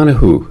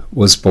O'Donoghue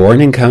was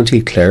born in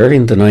County Clare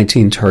in the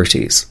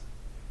 1930s.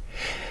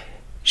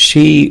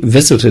 She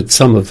visited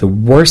some of the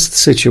worst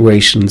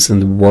situations in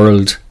the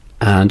world,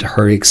 and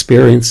her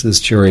experiences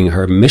during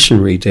her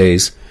missionary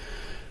days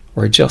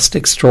were just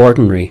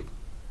extraordinary.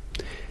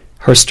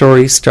 Her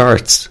story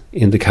starts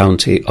in the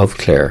county of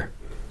Clare.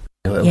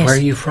 Yes. Where are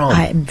you from?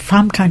 I'm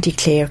from County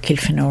Clare,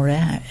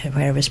 Kilfenora,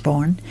 where I was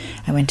born.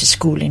 I went to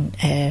school in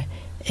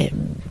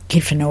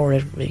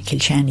Kilfenora,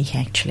 Kilshanny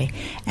actually,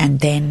 and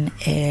then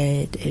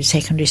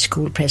secondary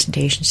school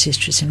Presentation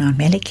Sisters in Mount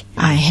Mellick.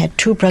 I had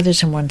 2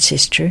 brothers and 1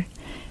 sister.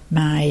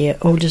 My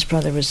oldest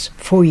brother was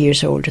 4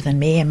 years older than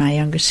me, and my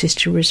youngest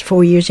sister was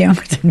 4 years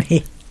younger than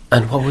me.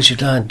 And what was your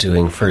dad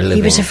doing for a living?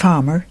 He was a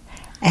farmer,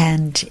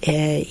 and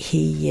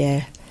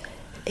he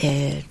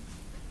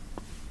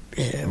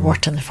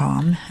worked on the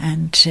farm,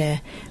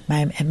 and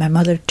my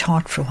mother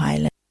taught for a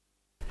while.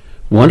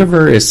 One of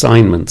her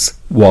assignments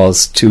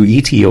was to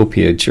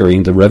Ethiopia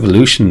during the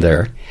revolution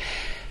there,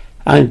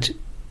 and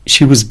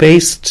she was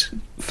based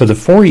for the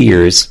 4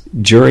 years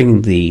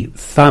during the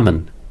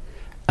famine.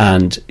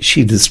 And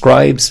she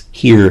describes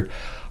here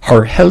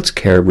her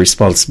healthcare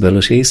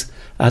responsibilities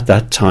at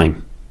that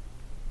time.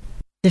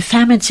 The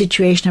famine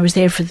situation, I was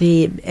there for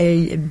the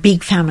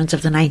big famines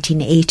of the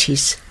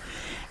 1980s.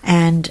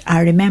 And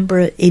I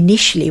remember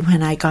initially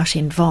when I got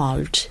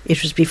involved,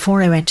 it was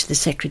before I went to the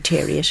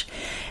Secretariat,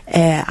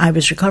 I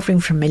was recovering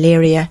from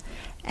malaria,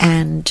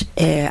 and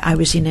I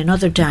was in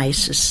another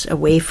diocese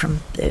away from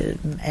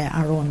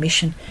our own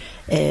mission,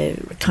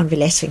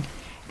 convalescing.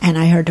 And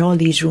I heard all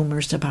these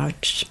rumours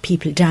about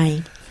people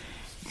dying.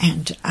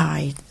 And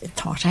I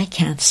thought, I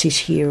can't sit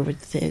here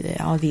with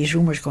all these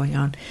rumours going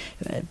on,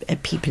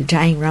 people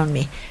dying around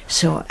me.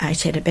 So I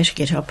said, I better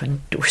get up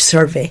and do a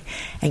survey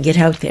and get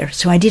out there.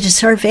 So I did a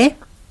survey,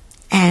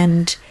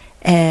 and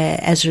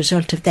as a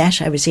result of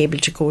that, I was able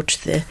to go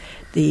to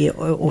the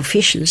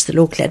officials, the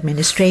local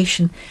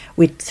administration,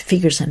 with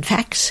figures and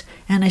facts.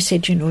 And I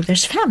said,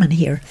 there's famine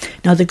here.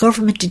 Now, the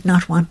government did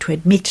not want to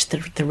admit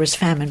that there was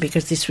famine,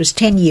 because this was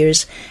 10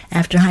 years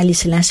after Haile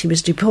Selassie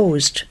was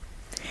deposed.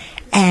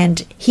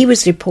 And he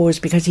was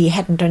deposed because he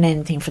hadn't done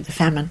anything for the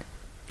famine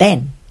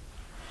then.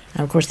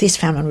 And of course, this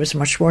famine was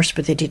much worse,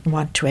 but they didn't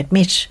want to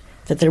admit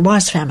that there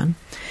was famine.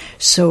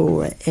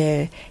 So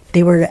they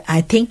were,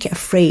 I think,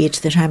 afraid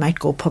that I might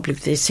go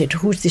public. They said,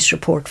 "Who's this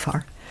report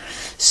for?"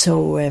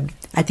 So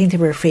I think they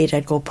were afraid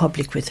I'd go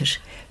public with it.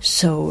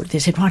 So they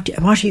said, what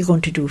are you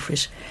going to do for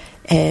it?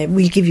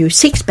 We'll give you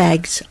 6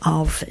 bags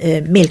of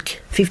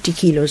milk, 50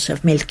 kilos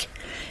of milk,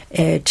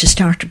 to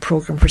start a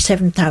programme for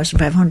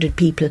 7,500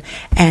 people,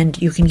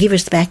 and you can give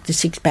us back the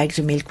 6 bags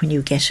of milk when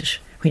you get it,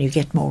 when you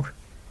get more.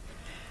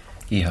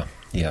 Yeah.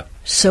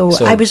 So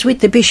I was with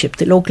the bishop,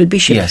 the local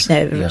bishop. Yes,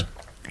 yeah.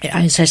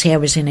 As I say, I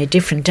was in a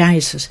different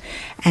diocese,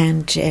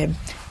 and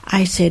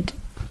I said,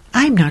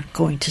 I'm not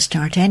going to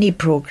start any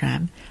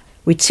programme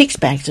with 6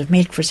 bags of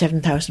milk for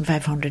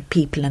 7,500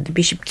 people, and the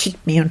bishop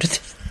kicked me under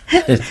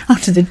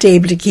the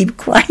table to keep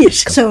quiet.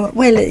 So,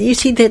 well, you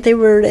see that they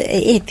were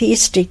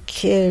atheistic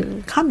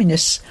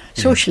communists,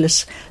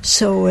 socialists.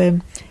 So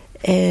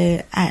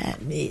the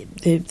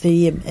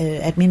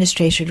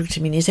administrator looked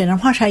at me and he said, "And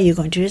what are you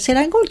going to do?" I said,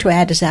 "I'm going to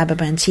Addis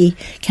Ababa and see,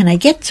 can I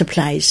get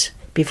supplies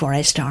before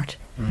I start?"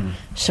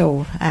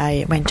 So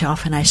I went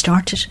off and I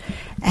started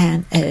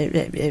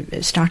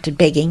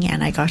begging,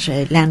 and I got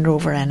a Land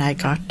Rover, and I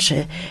got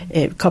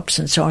cups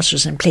and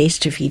saucers and plates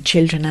to feed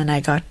children, and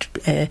I got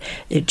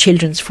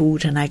children's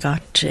food, and I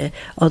got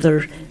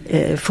other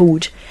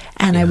food,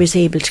 and I was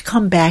able to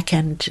come back,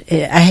 and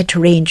I had to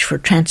arrange for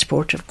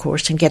transport, of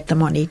course, and get the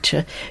money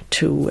to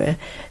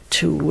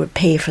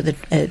pay for the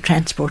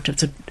transport of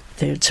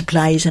the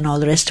supplies and all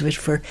the rest of it.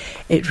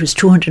 It was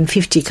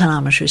 250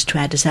 kilometres to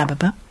Addis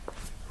Ababa.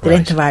 The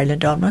length of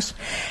Ireland almost.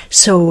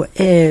 So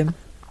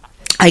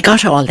I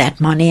got all that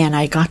money, and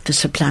I got the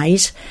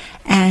supplies,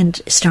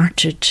 and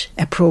started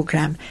a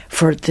programme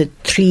for the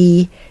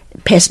 3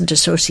 peasant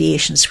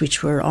associations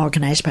which were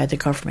organised by the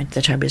government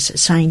that I was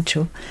assigned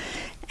to,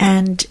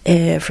 and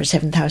for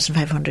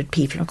 7,500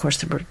 people. Of course,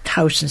 there were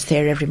thousands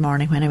there every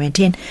morning when I went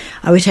in.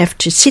 I would have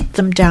to sit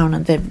them down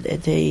on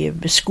the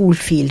school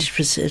field. It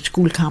was a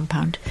school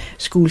compound,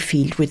 school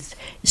field with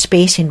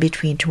space in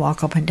between to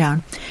walk up and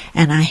down,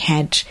 and I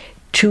had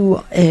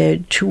two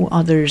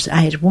others.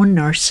 I had 1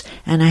 nurse,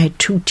 and I had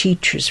 2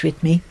 teachers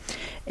with me,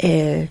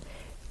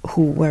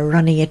 who were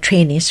running a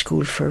training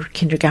school for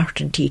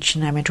kindergarten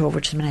teaching. I went over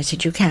to them and I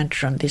said, you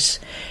can't run this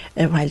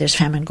while there's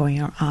famine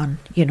going on.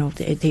 You know,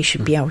 they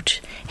should be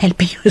out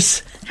helping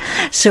us.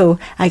 So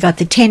I got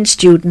the 10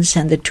 students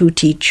and the 2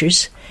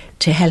 teachers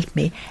to help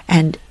me,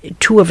 and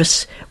 2 of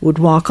us would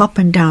walk up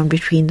and down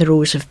between the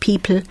rows of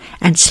people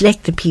and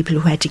select the people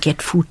who had to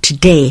get food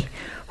today,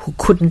 who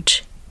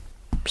couldn't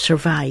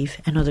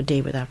survive another day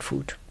without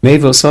food.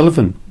 Maeve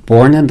O'Sullivan,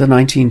 born in the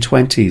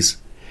 1920s,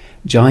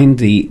 joined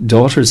the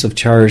Daughters of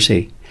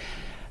Charity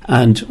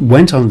and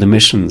went on the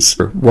missions,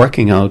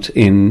 working out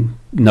in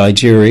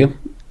Nigeria.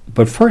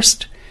 But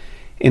first,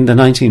 in the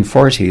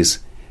 1940s,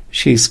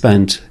 she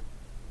spent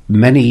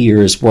many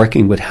years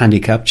working with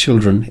handicapped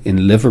children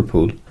in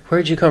Liverpool.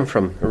 Where did you come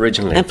from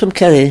originally? I'm from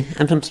Kerry.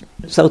 I'm from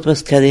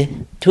southwest Kerry,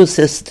 to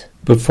assist.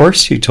 But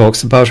first she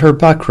talks about her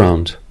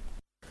background.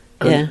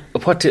 Yeah.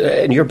 What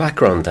in your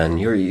background then?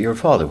 Your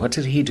father, what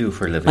did he do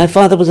for a living? My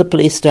father was a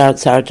police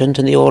sergeant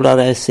in the old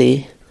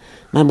RIC.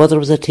 My mother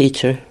was a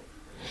teacher.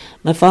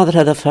 My father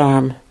had a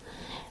farm.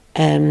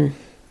 My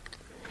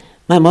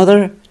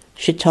mother,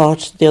 she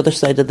taught the other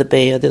side of the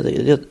bay,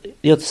 the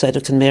other side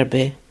of Kenmare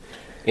Bay.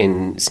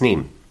 In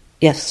Sneem?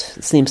 Yes,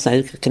 Sneem side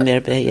of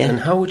Kenmare Bay, yeah.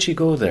 And how would she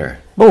go there?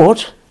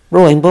 Boat,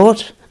 rowing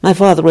boat. My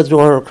father would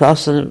row her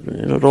across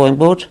in a rowing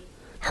boat.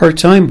 Her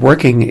time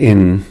working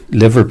in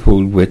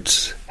Liverpool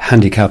with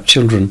handicapped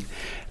children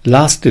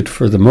lasted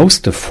for the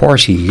most of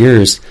 40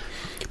 years.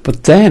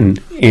 But then,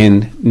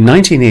 in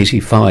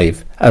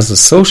 1985, as a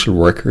social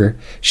worker,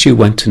 she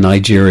went to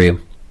Nigeria.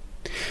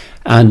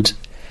 And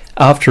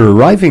after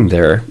arriving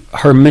there,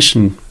 her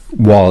mission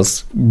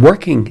was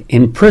working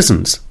in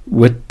prisons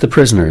with the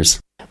prisoners.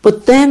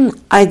 But then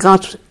I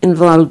got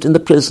involved in the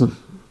prison.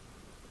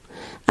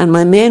 And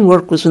my main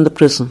work was in the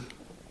prison.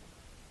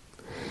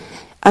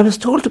 I was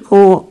told to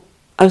go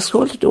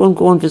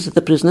and visit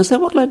the prison. I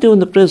said, what will I do in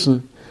the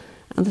prison?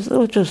 And they said,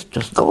 oh,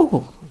 just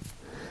go.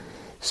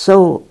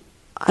 So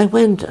I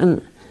went,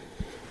 and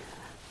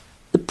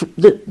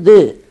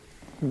the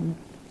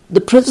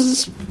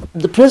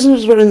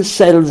prisoners were in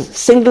cells,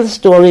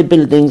 single-story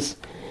buildings,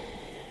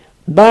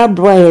 barbed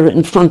wire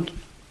in front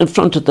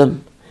of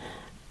them,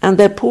 and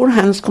their poor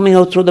hands coming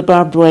out through the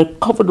barbed wire,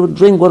 covered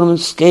with ringworm and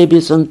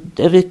scabies and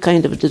every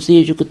kind of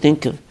disease you could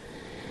think of.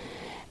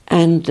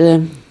 And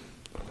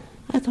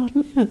I thought,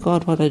 oh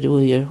God, what do I do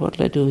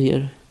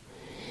here?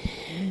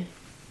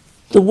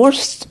 The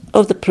worst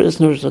of the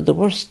prisoners, or the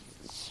worst,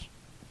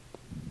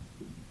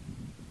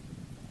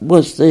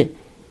 was the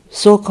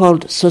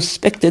so-called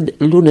suspected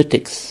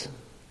lunatics.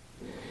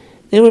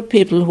 They were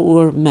people who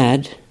were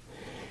mad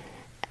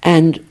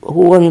and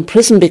who were in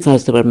prison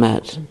because they were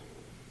mad.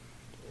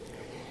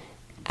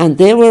 And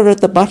they were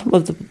at the bottom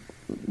of the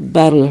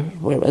barrel,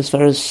 where, as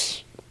far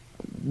as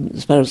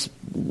the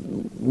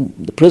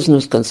prison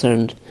was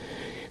concerned.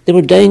 They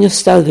were dying of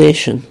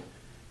starvation.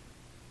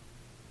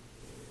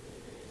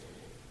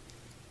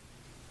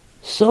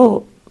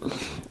 So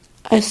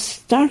I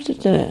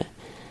started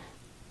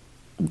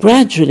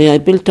gradually I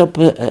built up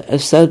a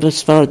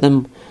service for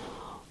them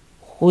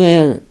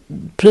where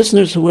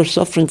prisoners who were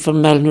suffering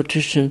from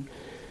malnutrition,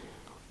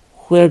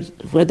 where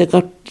they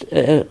got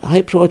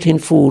high protein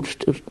food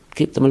to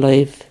keep them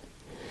alive.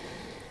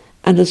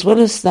 And as well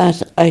as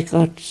that, I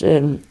got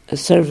a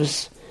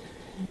service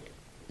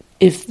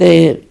if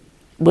they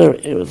were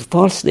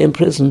falsely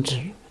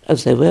imprisoned,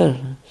 as they were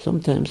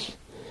sometimes,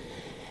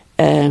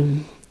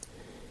 that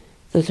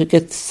to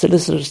get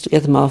solicitors to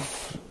get them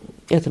off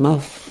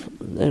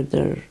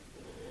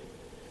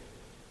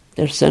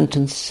their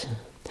sentence.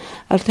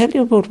 I'll tell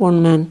you about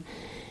one man.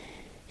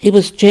 He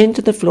was chained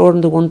to the floor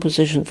in the one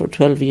position for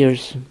 12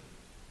 years.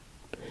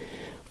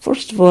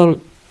 First of all,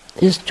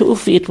 his 2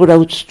 feet were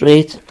out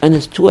straight and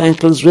his 2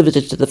 ankles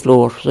riveted to the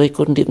floor, so he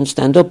couldn't even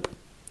stand up.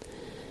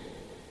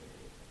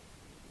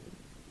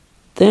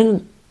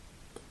 Then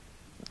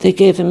they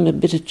gave him a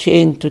bit of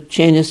chain to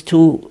chain his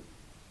two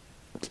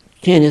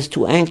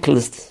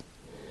ankles,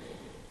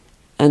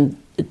 and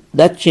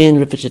that chain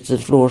riveted to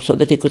the floor so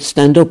that he could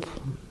stand up.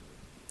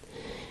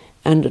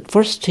 And at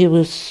first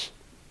his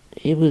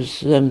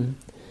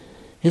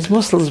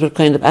muscles were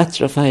kind of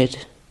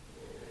atrophied.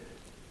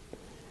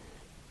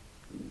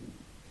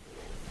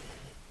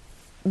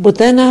 But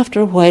then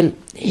after a while,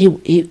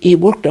 he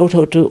worked out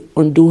how to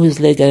undo his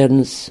leg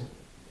irons.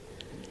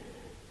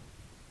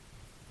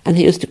 And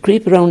he used to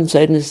creep around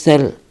inside in his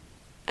cell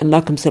and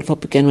lock himself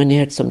up again when he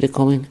heard somebody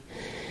coming.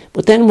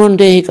 But then one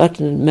day he got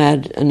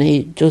mad and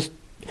he just,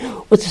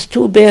 with his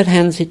 2 bare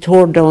hands, he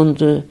tore down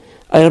the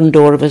iron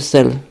door of his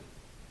cell.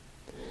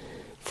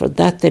 For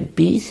that they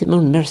beat him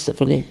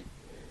unmercifully.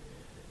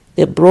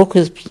 They broke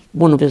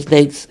one of his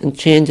legs and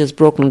chained his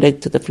broken leg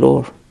to the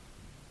floor.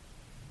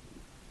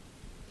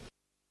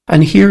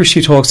 And here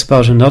she talks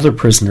about another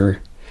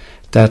prisoner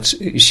that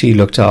she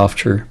looked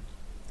after.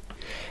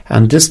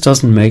 And this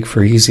doesn't make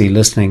for easy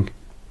listening.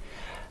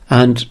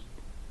 And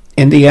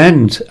in the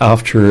end,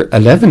 after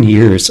 11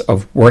 years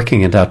of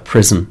working in that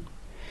prison,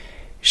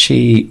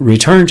 she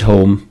returned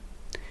home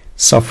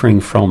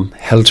suffering from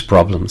health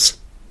problems.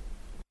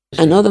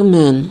 Another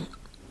man,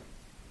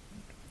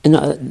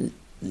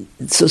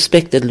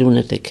 suspected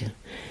lunatic,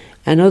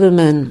 another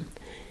man,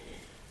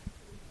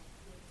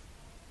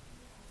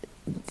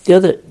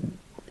 one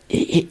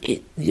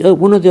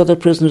of the other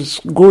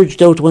prisoners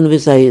gouged out one of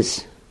his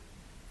eyes.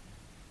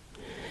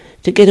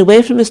 To get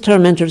away from his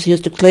tormentors, he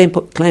used to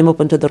climb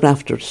up onto the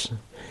rafters.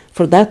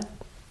 For that,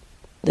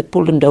 they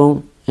pulled him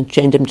down and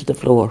chained him to the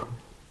floor.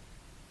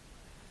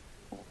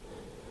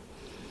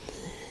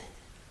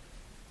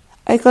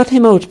 I got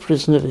him out of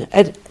prison.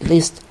 At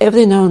least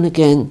every now and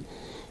again,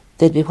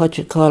 there'd be what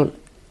you call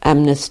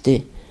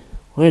amnesty,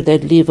 where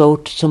they'd leave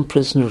out some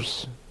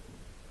prisoners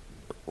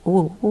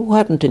who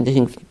hadn't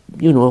anything,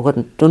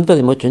 hadn't done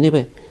very much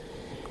anyway.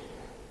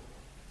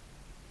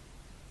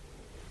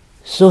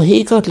 So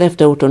he got left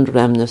out under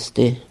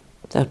amnesty,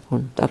 that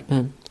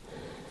man.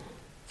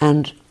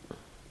 And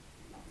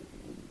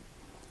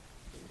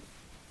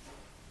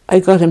I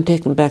got him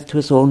taken back to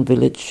his own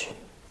village.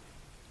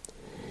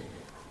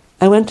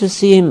 I went to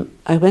see him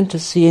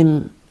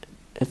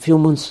a few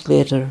months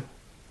later.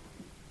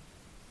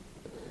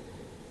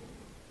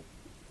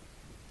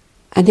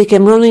 And he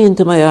came running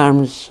into my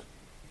arms.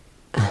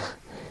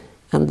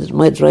 And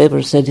my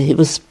driver said he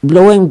was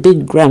blowing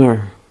big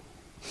grammar.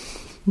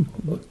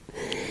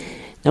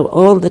 Now,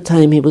 all the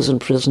time he was in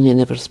prison, he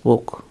never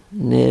spoke.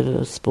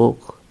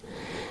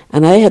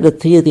 And I had a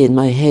theory in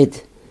my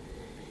head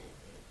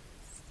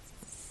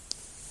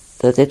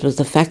that it was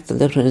the fact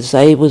that when his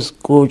eye was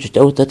gouged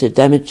out that it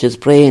damaged his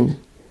brain.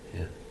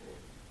 Yeah.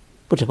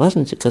 But it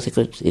wasn't, because he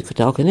could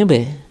talk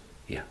anyway.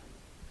 Yeah.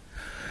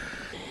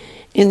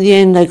 In the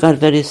end, I got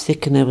very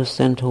sick and I was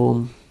sent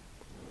home.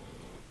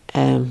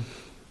 And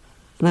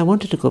I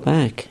wanted to go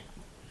back.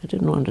 I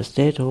didn't want to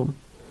stay at home.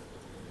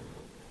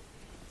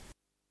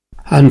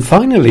 And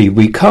finally,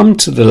 we come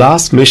to the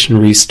last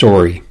missionary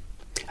story.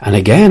 And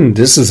again,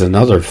 this is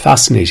another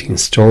fascinating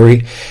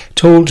story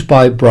told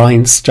by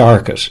Brian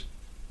Starkett.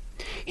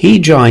 He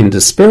joined the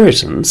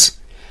Spiritans,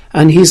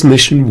 and his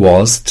mission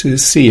was to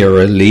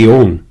Sierra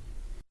Leone.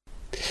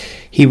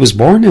 He was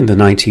born in the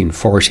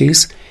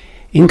 1940s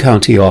in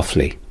County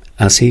Offaly,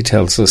 as he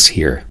tells us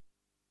here.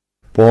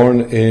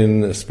 Born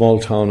in a small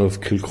town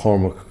of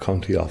Kilcormac,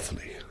 County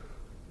Offaly.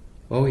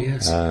 Oh,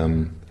 yes.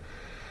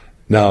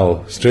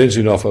 Now,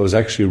 strangely enough, I was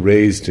actually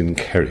raised in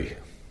Kerry.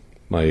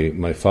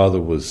 My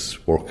father was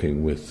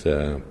working with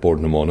Bord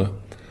na Móna.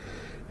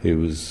 He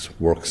was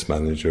works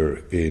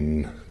manager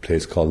in a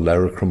place called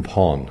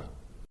Laracrampon.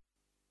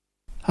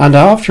 And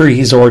after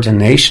his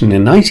ordination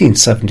in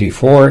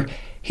 1974,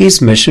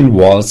 his mission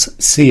was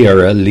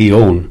Sierra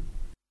Leone.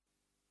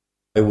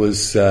 I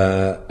was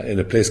in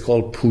a place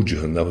called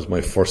Poojahan. That was my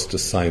first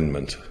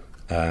assignment,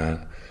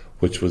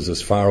 which was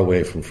as far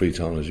away from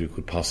Freetown as you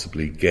could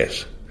possibly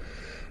get,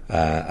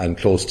 and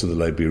close to the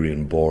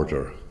Liberian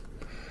border.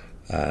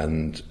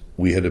 And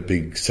we had a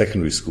big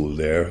secondary school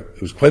there.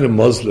 It was quite a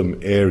Muslim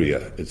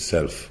area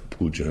itself,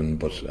 Poojahan,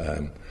 but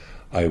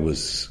I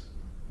was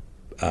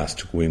asked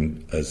to go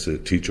in as a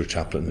teacher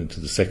chaplain into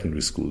the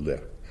secondary school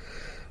there.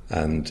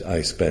 And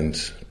I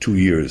spent 2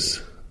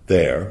 years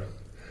there,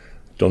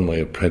 done my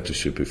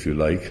apprenticeship, if you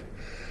like.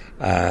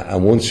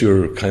 And once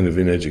you're kind of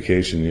in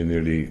education, you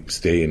nearly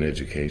stay in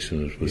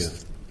education. It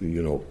was,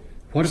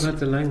 What about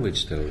the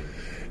language, though?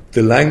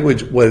 The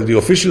language, well, the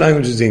official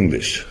language is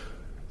English.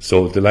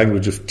 So the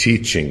language of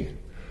teaching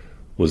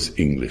was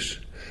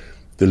English.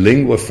 The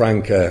lingua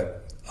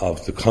franca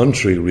of the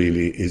country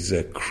really is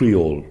a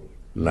Creole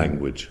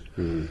language,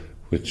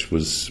 which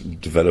was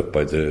developed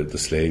by the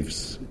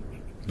slaves,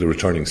 the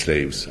returning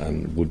slaves,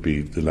 and would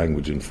be the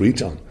language in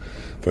Freetown,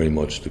 very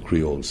much the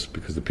Creoles,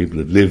 because the people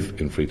that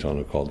live in Freetown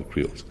are called the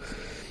Creoles.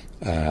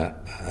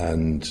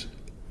 And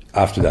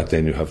after that,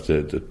 then you have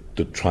the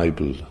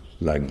tribal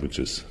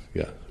languages,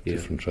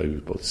 different tribes,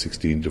 about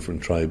 16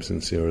 different tribes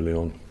in Sierra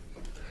Leone.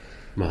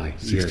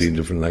 16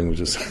 different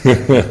languages.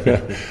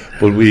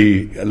 But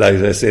like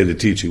I say, the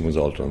teaching was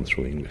all done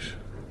through English.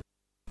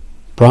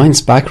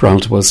 Brian's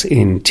background was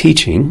in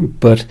teaching,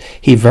 but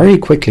he very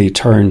quickly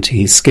turned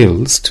his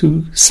skills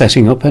to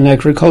setting up an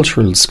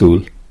agricultural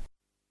school.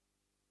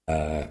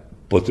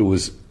 But there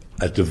was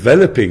a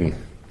developing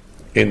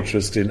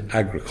interest in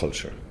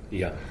agriculture.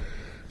 Yeah.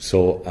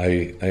 So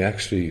I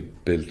actually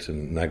built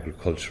an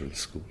agricultural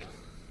school.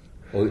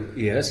 Oh,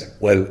 yes?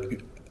 Well,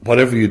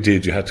 whatever you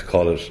did, you had to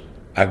call it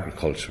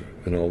agriculture.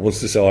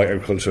 Once they saw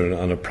agriculture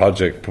on a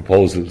project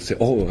proposal, say,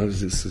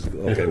 this is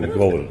okay, we'll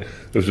go with it.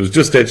 It was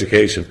just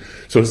education.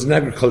 So it was an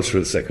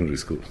agricultural secondary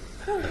school.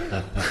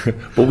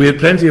 But we had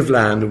plenty of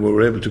land, and we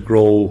were able to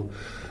grow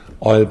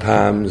oil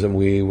palms, and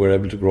we were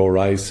able to grow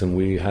rice, and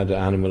we had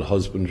animal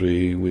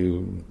husbandry.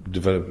 We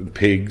developed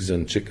pigs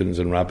and chickens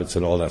and rabbits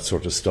and all that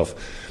sort of stuff.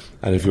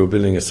 And if you were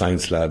building a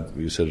science lab,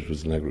 you said it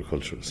was an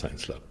agricultural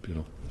science lab,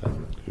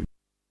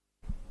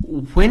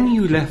 When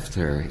you left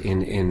there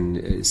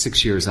in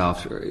 6 years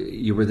after,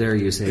 you were there,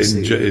 you say...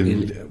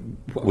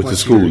 with the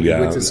school,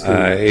 yeah. With the school.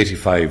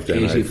 85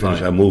 then.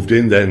 85. I moved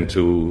in then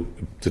to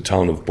the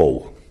town of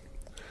Bow.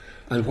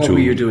 And what were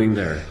you doing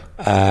there?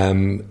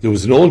 There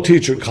was an old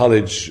teacher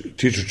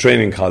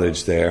training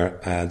college there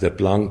that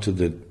belonged to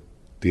the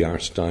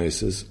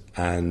Archdiocese,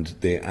 and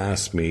they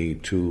asked me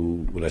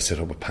to, I set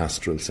up a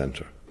pastoral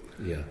centre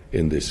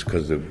in this,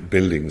 because the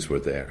buildings were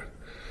there.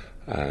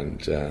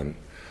 And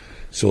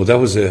so that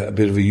was a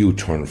bit of a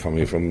U-turn for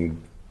me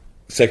from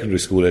secondary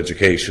school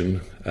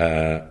education,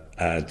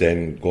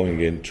 then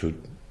going into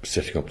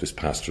setting up this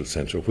pastoral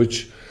centre,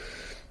 which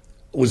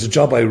was a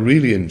job I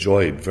really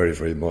enjoyed very,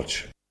 very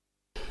much.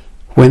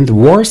 When the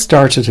war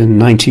started in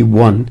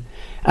 91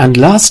 and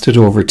lasted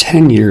over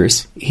 10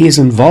 years, his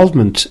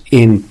involvement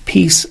in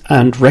peace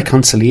and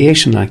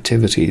reconciliation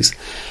activities,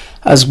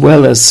 as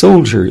well as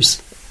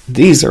soldiers,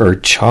 these are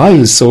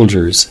child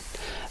soldiers,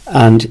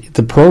 and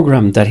the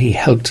programme that he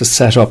helped to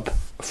set up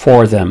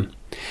for them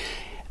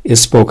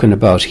is spoken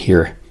about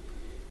here.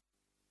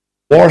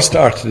 War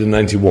started in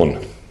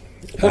 91.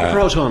 What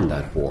brought on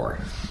that war?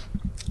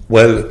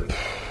 Well,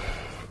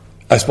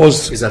 I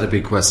suppose... Is that a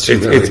big question?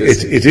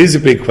 It is a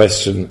big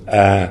question,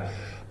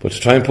 but to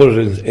try and put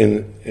it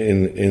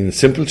in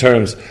simple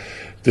terms,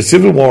 the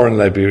civil war in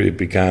Liberia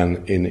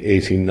began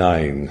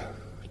in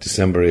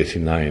December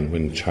 89,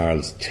 when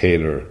Charles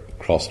Taylor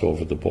crossed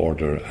over the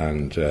border.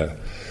 And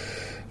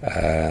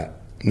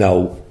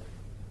now,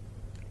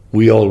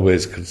 we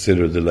always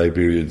consider the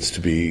Liberians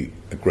to be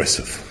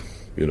aggressive.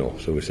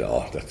 So we say,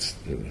 that's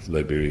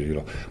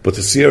Liberia, But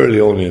the Sierra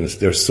Leoneans,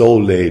 they're so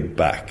laid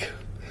back.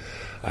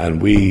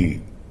 And I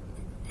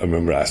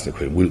remember asking the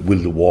question, will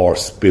the war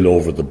spill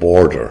over the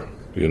border,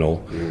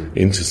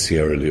 into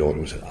Sierra Leone?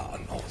 We said,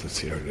 no, the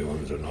Sierra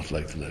Leoneans are not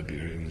like the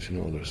Liberians,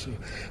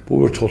 but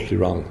we were totally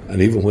wrong.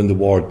 And even when the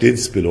war did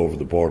spill over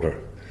the border,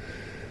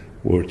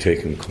 we were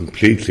taken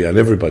completely, and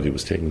everybody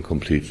was taken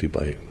completely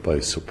by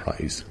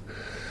surprise.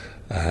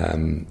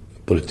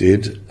 But it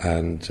did,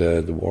 and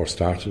the war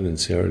started in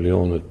Sierra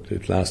Leone.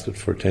 It lasted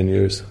for 10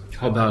 years.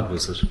 How bad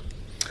was it?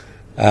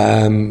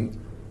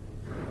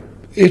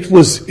 It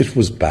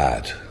was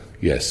bad,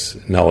 yes.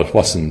 Now, it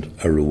wasn't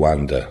a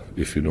Rwanda,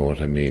 if you know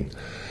what I mean.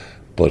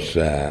 But,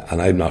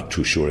 and I'm not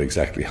too sure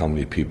exactly how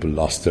many people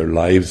lost their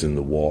lives in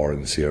the war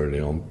in Sierra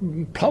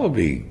Leone.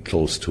 Probably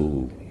close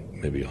to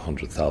maybe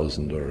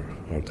 100,000 or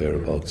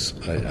thereabouts.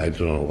 I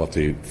don't know what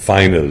the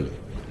final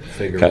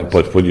figure was.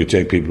 But when you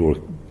take people who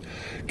were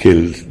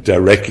killed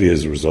directly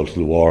as a result of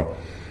the war,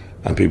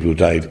 and people who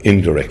died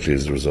indirectly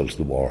as a result of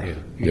the war,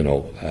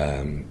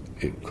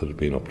 it could have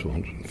been up to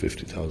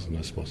 150,000,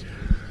 I suppose.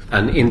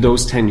 And in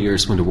those 10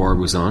 years when the war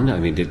was on, I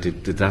mean, did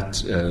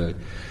that...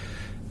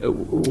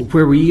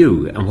 where were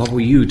you, and what were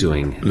you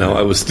doing? Now,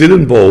 I was still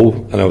in Bow,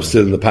 and I was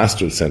still in the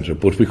pastoral centre,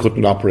 but we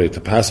couldn't operate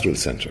the pastoral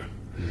centre,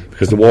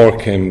 because the war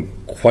came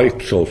quite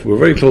close. We were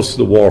very close to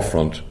the war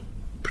front,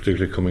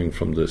 particularly coming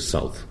from the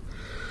south.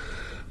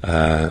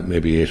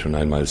 Maybe 8 or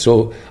 9 miles.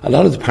 So a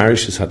lot of the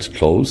parishes had to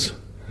close,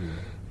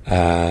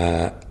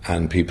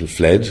 and people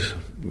fled.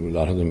 A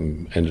lot of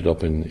them ended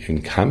up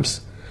in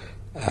camps,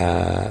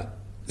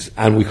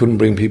 and we couldn't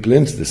bring people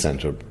into the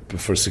centre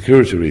for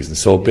security reasons.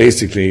 So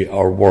basically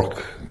our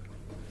work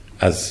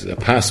as a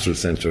pastoral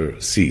centre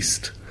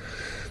ceased.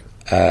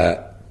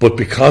 But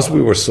because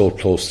we were so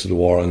close to the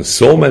war and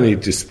so many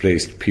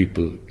displaced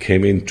people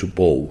came into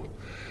Bow,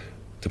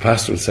 the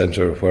pastoral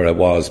centre where I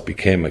was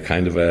became a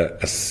kind of a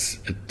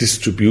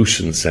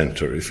distribution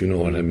centre, if you know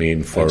what I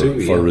mean, for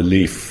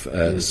relief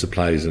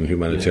supplies and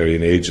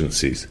humanitarian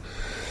agencies.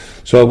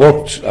 So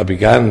I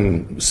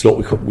began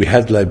slowly. We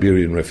had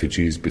Liberian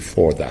refugees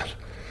before that,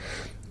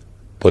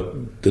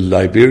 but the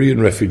Liberian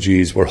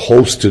refugees were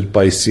hosted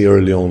by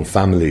Sierra Leone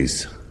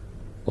families.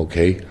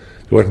 Okay, there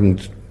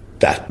weren't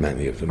that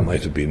many of them.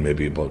 Might have been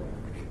maybe about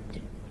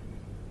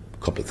a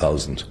couple of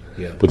thousand.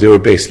 Yeah. But they were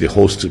basically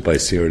hosted by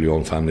Sierra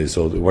Leone families,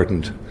 so they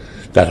weren't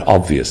that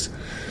obvious.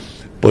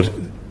 But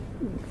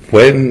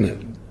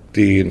when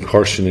the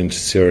incursion into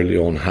Sierra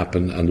Leone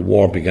happened and the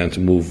war began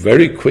to move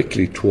very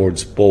quickly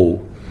towards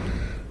Bow,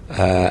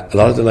 a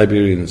lot of the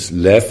Liberians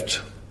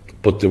left,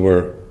 but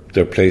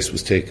their place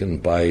was taken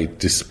by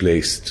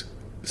displaced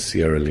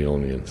Sierra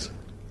Leoneans.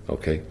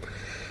 Okay,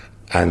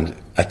 and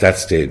at that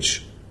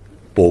stage,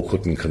 Bow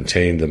couldn't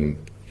contain them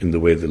in the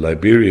way the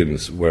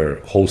Liberians were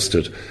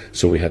hosted,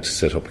 so we had to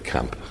set up a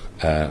camp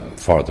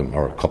for them,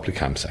 or a couple of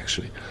camps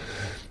actually.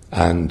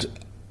 And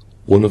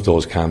one of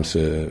those camps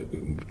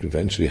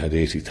eventually had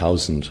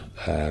 80,000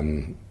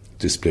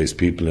 displaced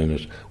people in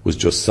it, was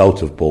just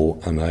south of Bow,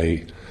 and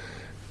I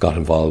got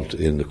involved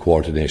in the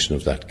coordination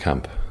of that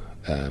camp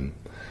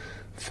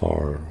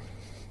for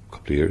a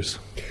couple of years.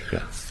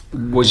 Yeah.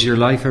 Was your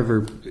life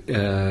ever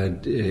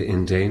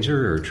in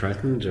danger or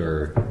threatened,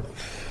 or...?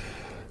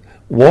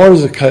 War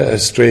is a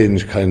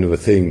strange kind of a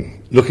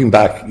thing. Looking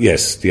back,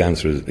 yes, the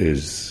answer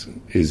is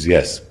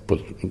yes.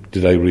 But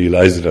did I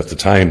realise it at the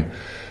time?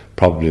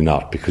 Probably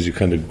not, because you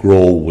kind of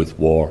grow with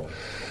war.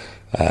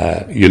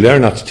 You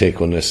learn not to take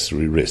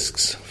unnecessary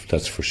risks,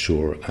 that's for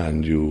sure.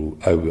 And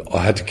I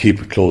had to keep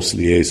a close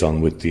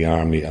liaison with the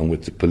army and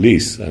with the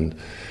police, and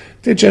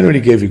they generally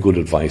gave you good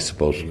advice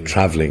about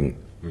travelling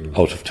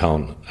out of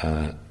town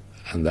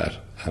and that,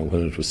 and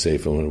when it was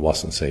safe and when it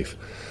wasn't safe.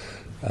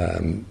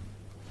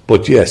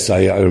 But yes,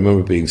 I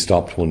remember being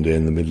stopped one day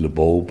in the middle of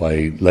Bow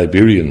by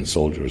Liberian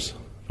soldiers.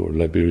 There were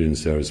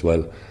Liberians there as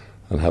well,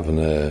 and having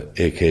a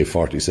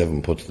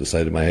AK-47 put to the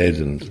side of my head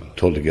and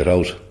told to get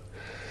out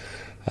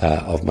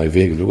of my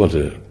vehicle. We want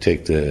to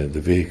take the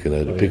vehicle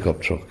out of the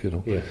pickup truck, you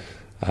know. Yeah.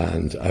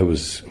 And I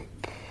thought,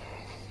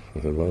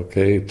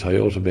 okay,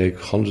 Toyota make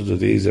hundreds of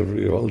these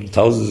every year,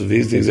 thousands of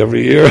these things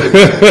every year.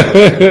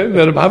 Let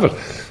them have it.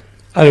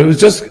 And it was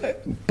just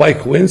by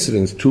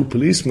coincidence, 2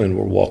 policemen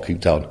were walking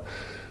down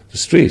the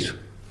street.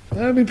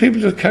 I mean,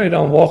 people just carried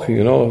on walking,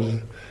 you know.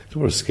 They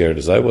were as scared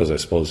as I was, I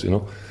suppose, you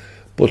know.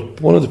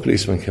 But one of the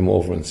policemen came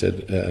over and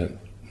said,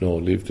 no,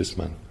 leave this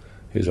man.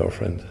 He's our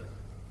friend.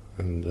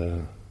 And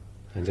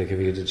they gave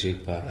you the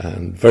Jeep back.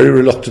 And very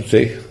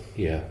reluctantly,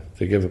 yeah,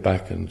 they gave it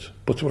back.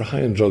 But they were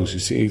high on drugs, you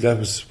see. That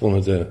was one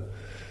of the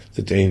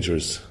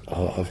dangers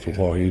of the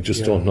war. You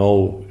just don't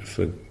know.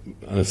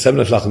 And it's 7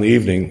 o'clock in the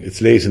evening,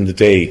 it's late in the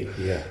day,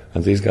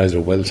 and these guys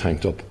are well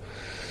tanked up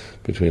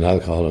between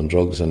alcohol and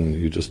drugs, and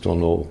you just don't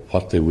know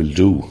what they will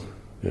do,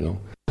 you know.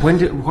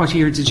 What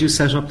year did you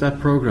set up that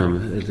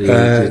programme?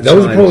 That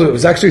was a program. It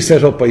was actually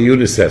set up by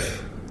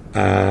UNICEF,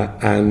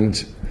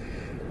 and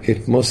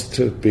it must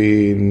have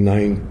been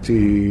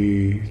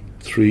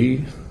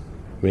 93,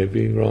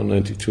 maybe around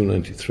 92,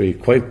 93,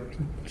 quite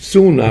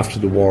soon after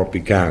the war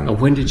began. And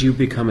when did you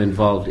become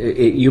involved?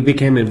 You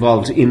became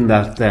involved in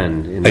that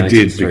then? In I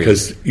did,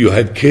 because you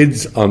had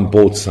kids on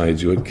both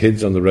sides. You had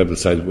kids on the rebel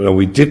side. Well,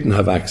 we didn't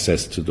have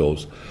access to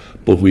those,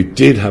 but we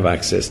did have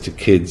access to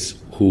kids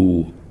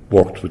who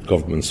worked with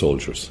government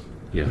soldiers.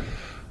 Yeah.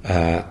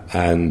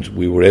 And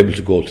we were able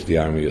to go to the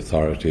army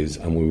authorities,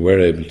 and we were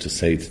able to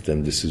say to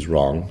them, this is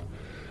wrong,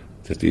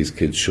 that these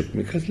kids shouldn't,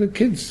 because the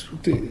kids,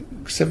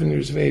 7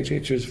 years of age,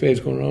 8 years of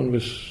age, going around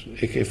with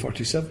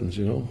AK-47s,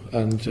 you know,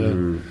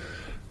 and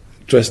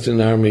dressed in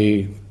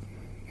army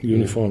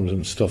uniforms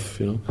and stuff,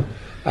 you know.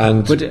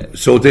 And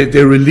so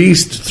they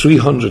released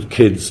 300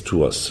 kids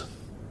to us.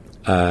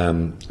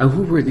 And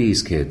who were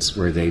these kids?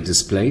 Were they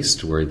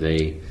displaced? Had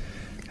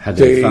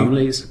they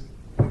families?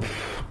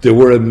 They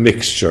were a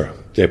mixture.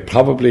 A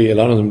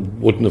lot of them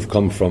wouldn't have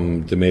come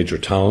from the major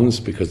towns,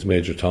 because the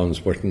major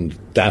towns weren't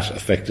that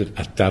affected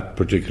at that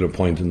particular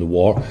point in the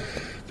war.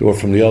 They were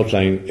from the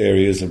outlying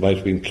areas that might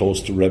have been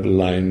close to rebel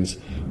lines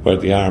where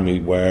the army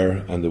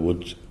were, and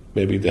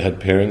maybe they had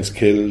parents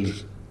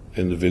killed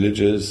in the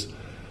villages,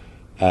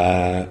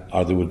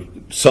 or they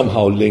would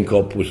somehow link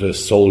up with a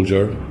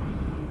soldier.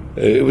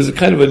 It was a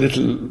kind of a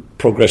little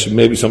progression,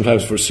 maybe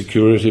sometimes for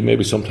security,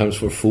 maybe sometimes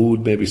for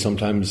food, maybe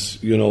sometimes,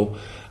 you know,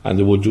 and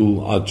they would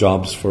do odd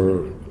jobs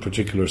for a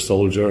particular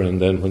soldier,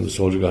 and then when the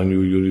soldier got a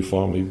new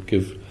uniform, he'd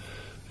give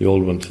the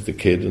old one to the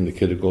kid, and the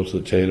kid would go to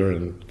the tailor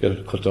and get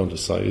it cut down to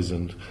size,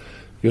 and,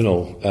 you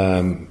know,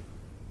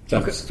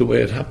 that's the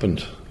way it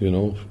happened, you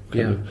know,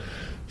 kind of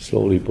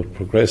slowly but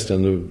progressed,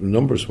 and the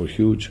numbers were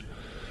huge.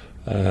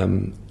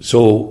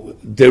 So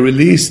they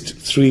released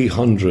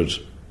 300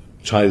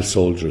 child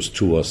soldiers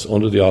to us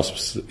under the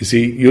auspices. You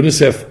see,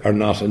 UNICEF are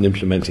not an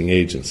implementing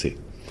agency.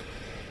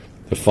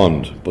 They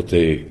fund, but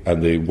they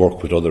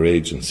work with other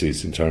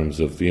agencies in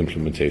terms of the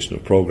implementation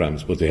of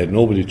programs, but they had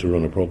nobody to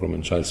run a program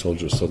on child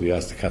soldiers, so they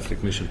asked the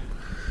Catholic Mission.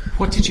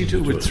 What did you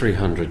do with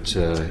 300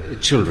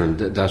 children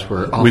that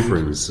were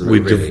orphans? We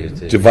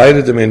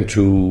divided them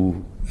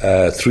into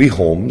 3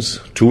 homes,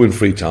 2 in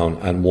Freetown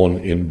and 1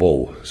 in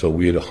Bow. So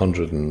we had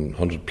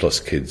 100 plus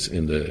kids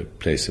in the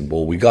place in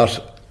Bow. We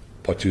got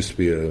what used to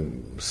be a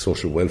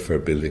social welfare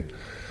building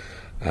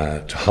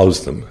to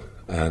house them,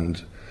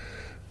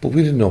 but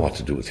we didn't know what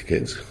to do with the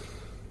kids.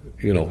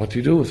 You know, what do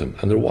you do with them?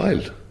 And they're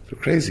wild, they're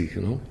crazy,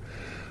 you know,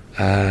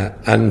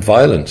 and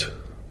violent,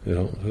 you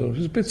know. So it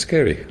was a bit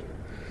scary.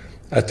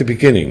 At the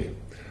beginning,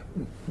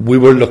 we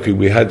were lucky.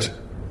 We had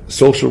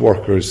social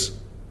workers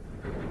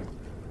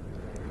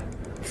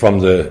from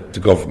the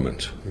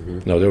government.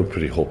 Mm-hmm. Now, they were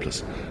pretty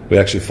hopeless. We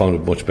actually found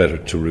it much better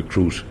to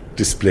recruit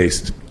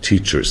displaced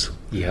teachers.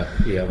 Yeah,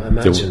 I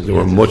imagine. They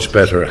were much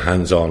better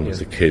hands-on with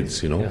the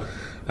kids, you know,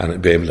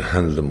 and be able to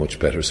handle them much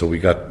better. So we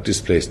got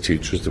displaced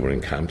teachers that were in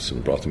camps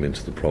and brought them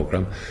into the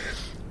programme.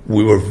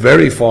 We were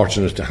very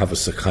fortunate to have a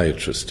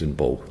psychiatrist in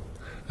Bow,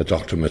 a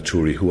Dr.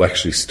 Maturi, who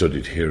actually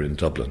studied here in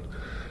Dublin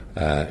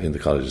in the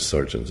College of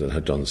Surgeons and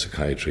had done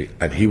psychiatry,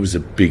 and he was a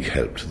big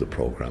help to the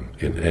programme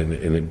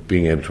in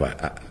being able to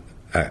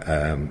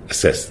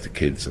assess the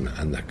kids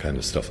and that kind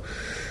of stuff.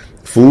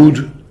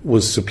 Food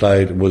was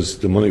supplied,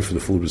 the money for the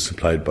food was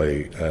supplied by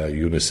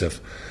UNICEF,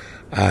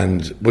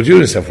 but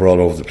UNICEF were all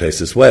over the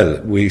place as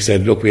well. We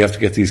said, look, we have to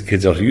get these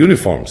kids out of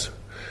uniforms,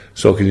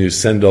 so can you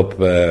send up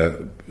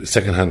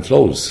second-hand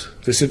clothes?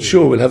 They said,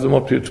 sure, we'll have them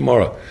up to you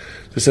tomorrow.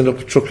 They sent up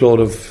a truckload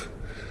of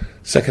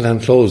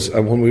second-hand clothes,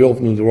 and when we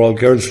opened them, they were all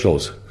girls'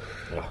 clothes.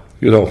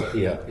 You know,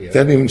 they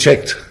hadn't even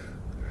checked.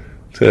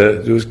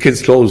 There was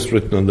kids' clothes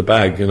written on the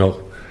bag, you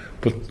know,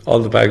 but all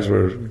the bags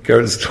were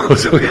girls'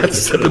 clothes, so we had to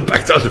send them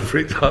back down to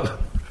Freetown.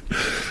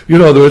 You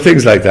know, there were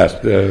things like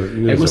that.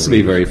 It must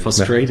be very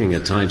frustrating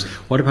at times.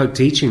 What about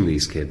teaching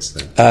these kids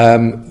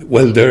then?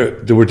 Well,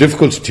 they were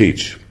difficult to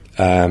teach.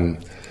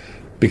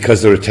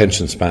 because their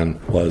attention span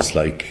was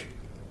like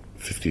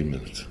 15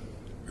 minutes.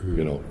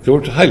 You know, they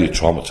were highly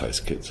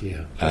traumatized kids.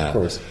 Yeah, of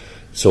course.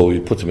 So you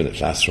put them in a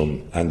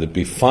classroom and they'd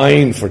be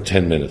fine for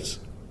 10 minutes,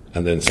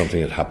 and then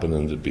something had happened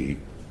and they'd be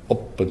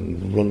up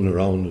and running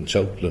around and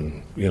shouting,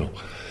 and, you know,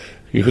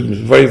 you couldn't,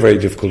 very, very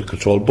difficult to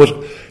control. But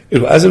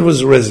as it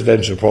was a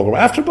residential program,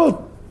 after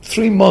about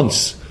 3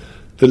 months,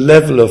 the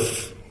level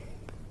of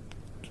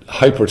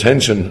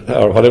hypertension,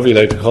 or whatever you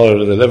like to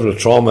call it, the level of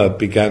trauma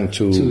began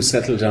to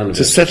settle down a bit.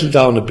 To settle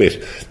down a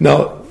bit.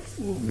 Now,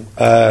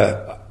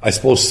 I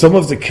suppose some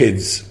of the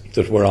kids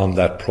that were on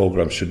that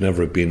program should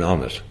never have been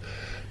on it,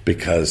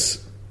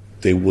 because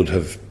they would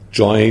have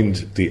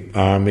joined the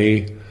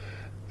army,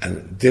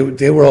 and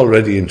they were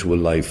already into a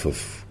life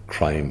of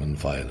crime and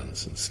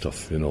violence and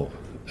stuff, you know.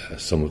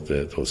 Some of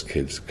those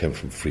kids came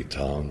from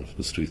Freetown,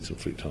 the streets of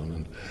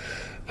Freetown,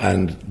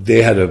 and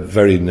they had a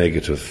very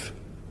negative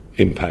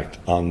impact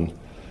on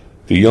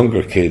the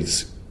younger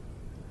kids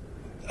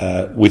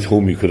with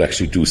whom you could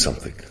actually do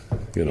something,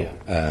 you know.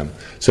 Yeah.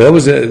 So that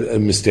was a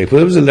mistake,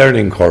 but it was a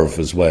learning curve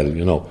as well,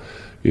 you know.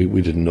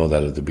 We didn't know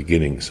that at the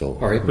beginning. So,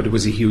 all right, but it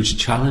was a huge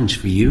challenge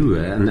for you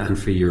and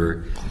for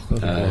your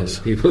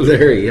people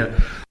there, yeah.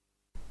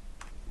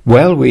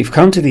 Well, we've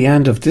come to the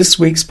end of this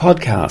week's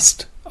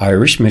podcast,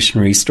 Irish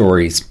Missionary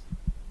Stories.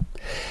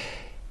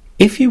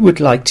 If you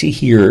would like to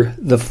hear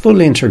the full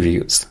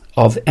interviews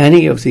of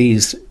any of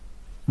these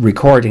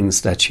recordings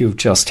that you've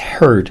just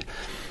heard,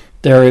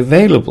 they're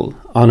available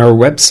on our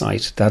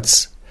website.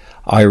 That's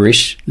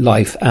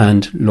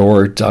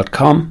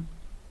irishlifeandlore.com.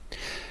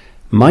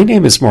 My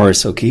name is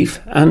Maurice O'Keefe,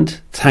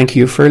 and thank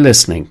you for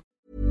listening.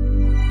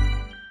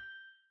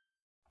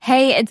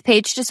 Hey, it's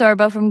Paige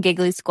DeSorbo from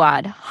Giggly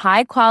Squad.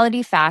 High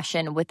quality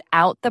fashion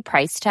without the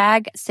price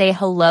tag. Say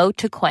hello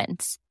to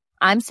Quince.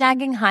 I'm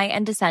snagging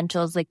high-end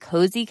essentials like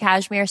cozy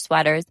cashmere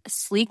sweaters,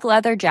 sleek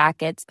leather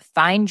jackets,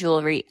 fine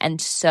jewelry,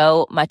 and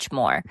so much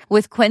more.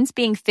 With Quince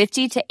being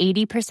 50 to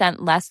 80%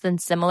 less than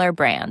similar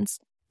brands.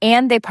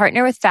 And they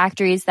partner with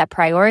factories that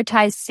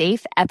prioritize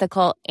safe,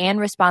 ethical, and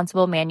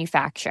responsible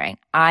manufacturing.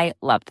 I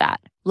love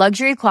that.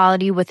 Luxury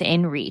quality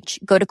within reach.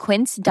 Go to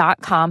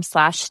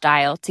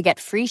quince.com/style to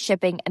get free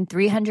shipping and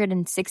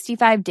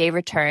 365-day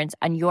returns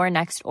on your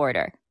next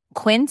order.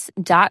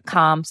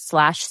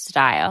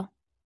 Quince.com/style.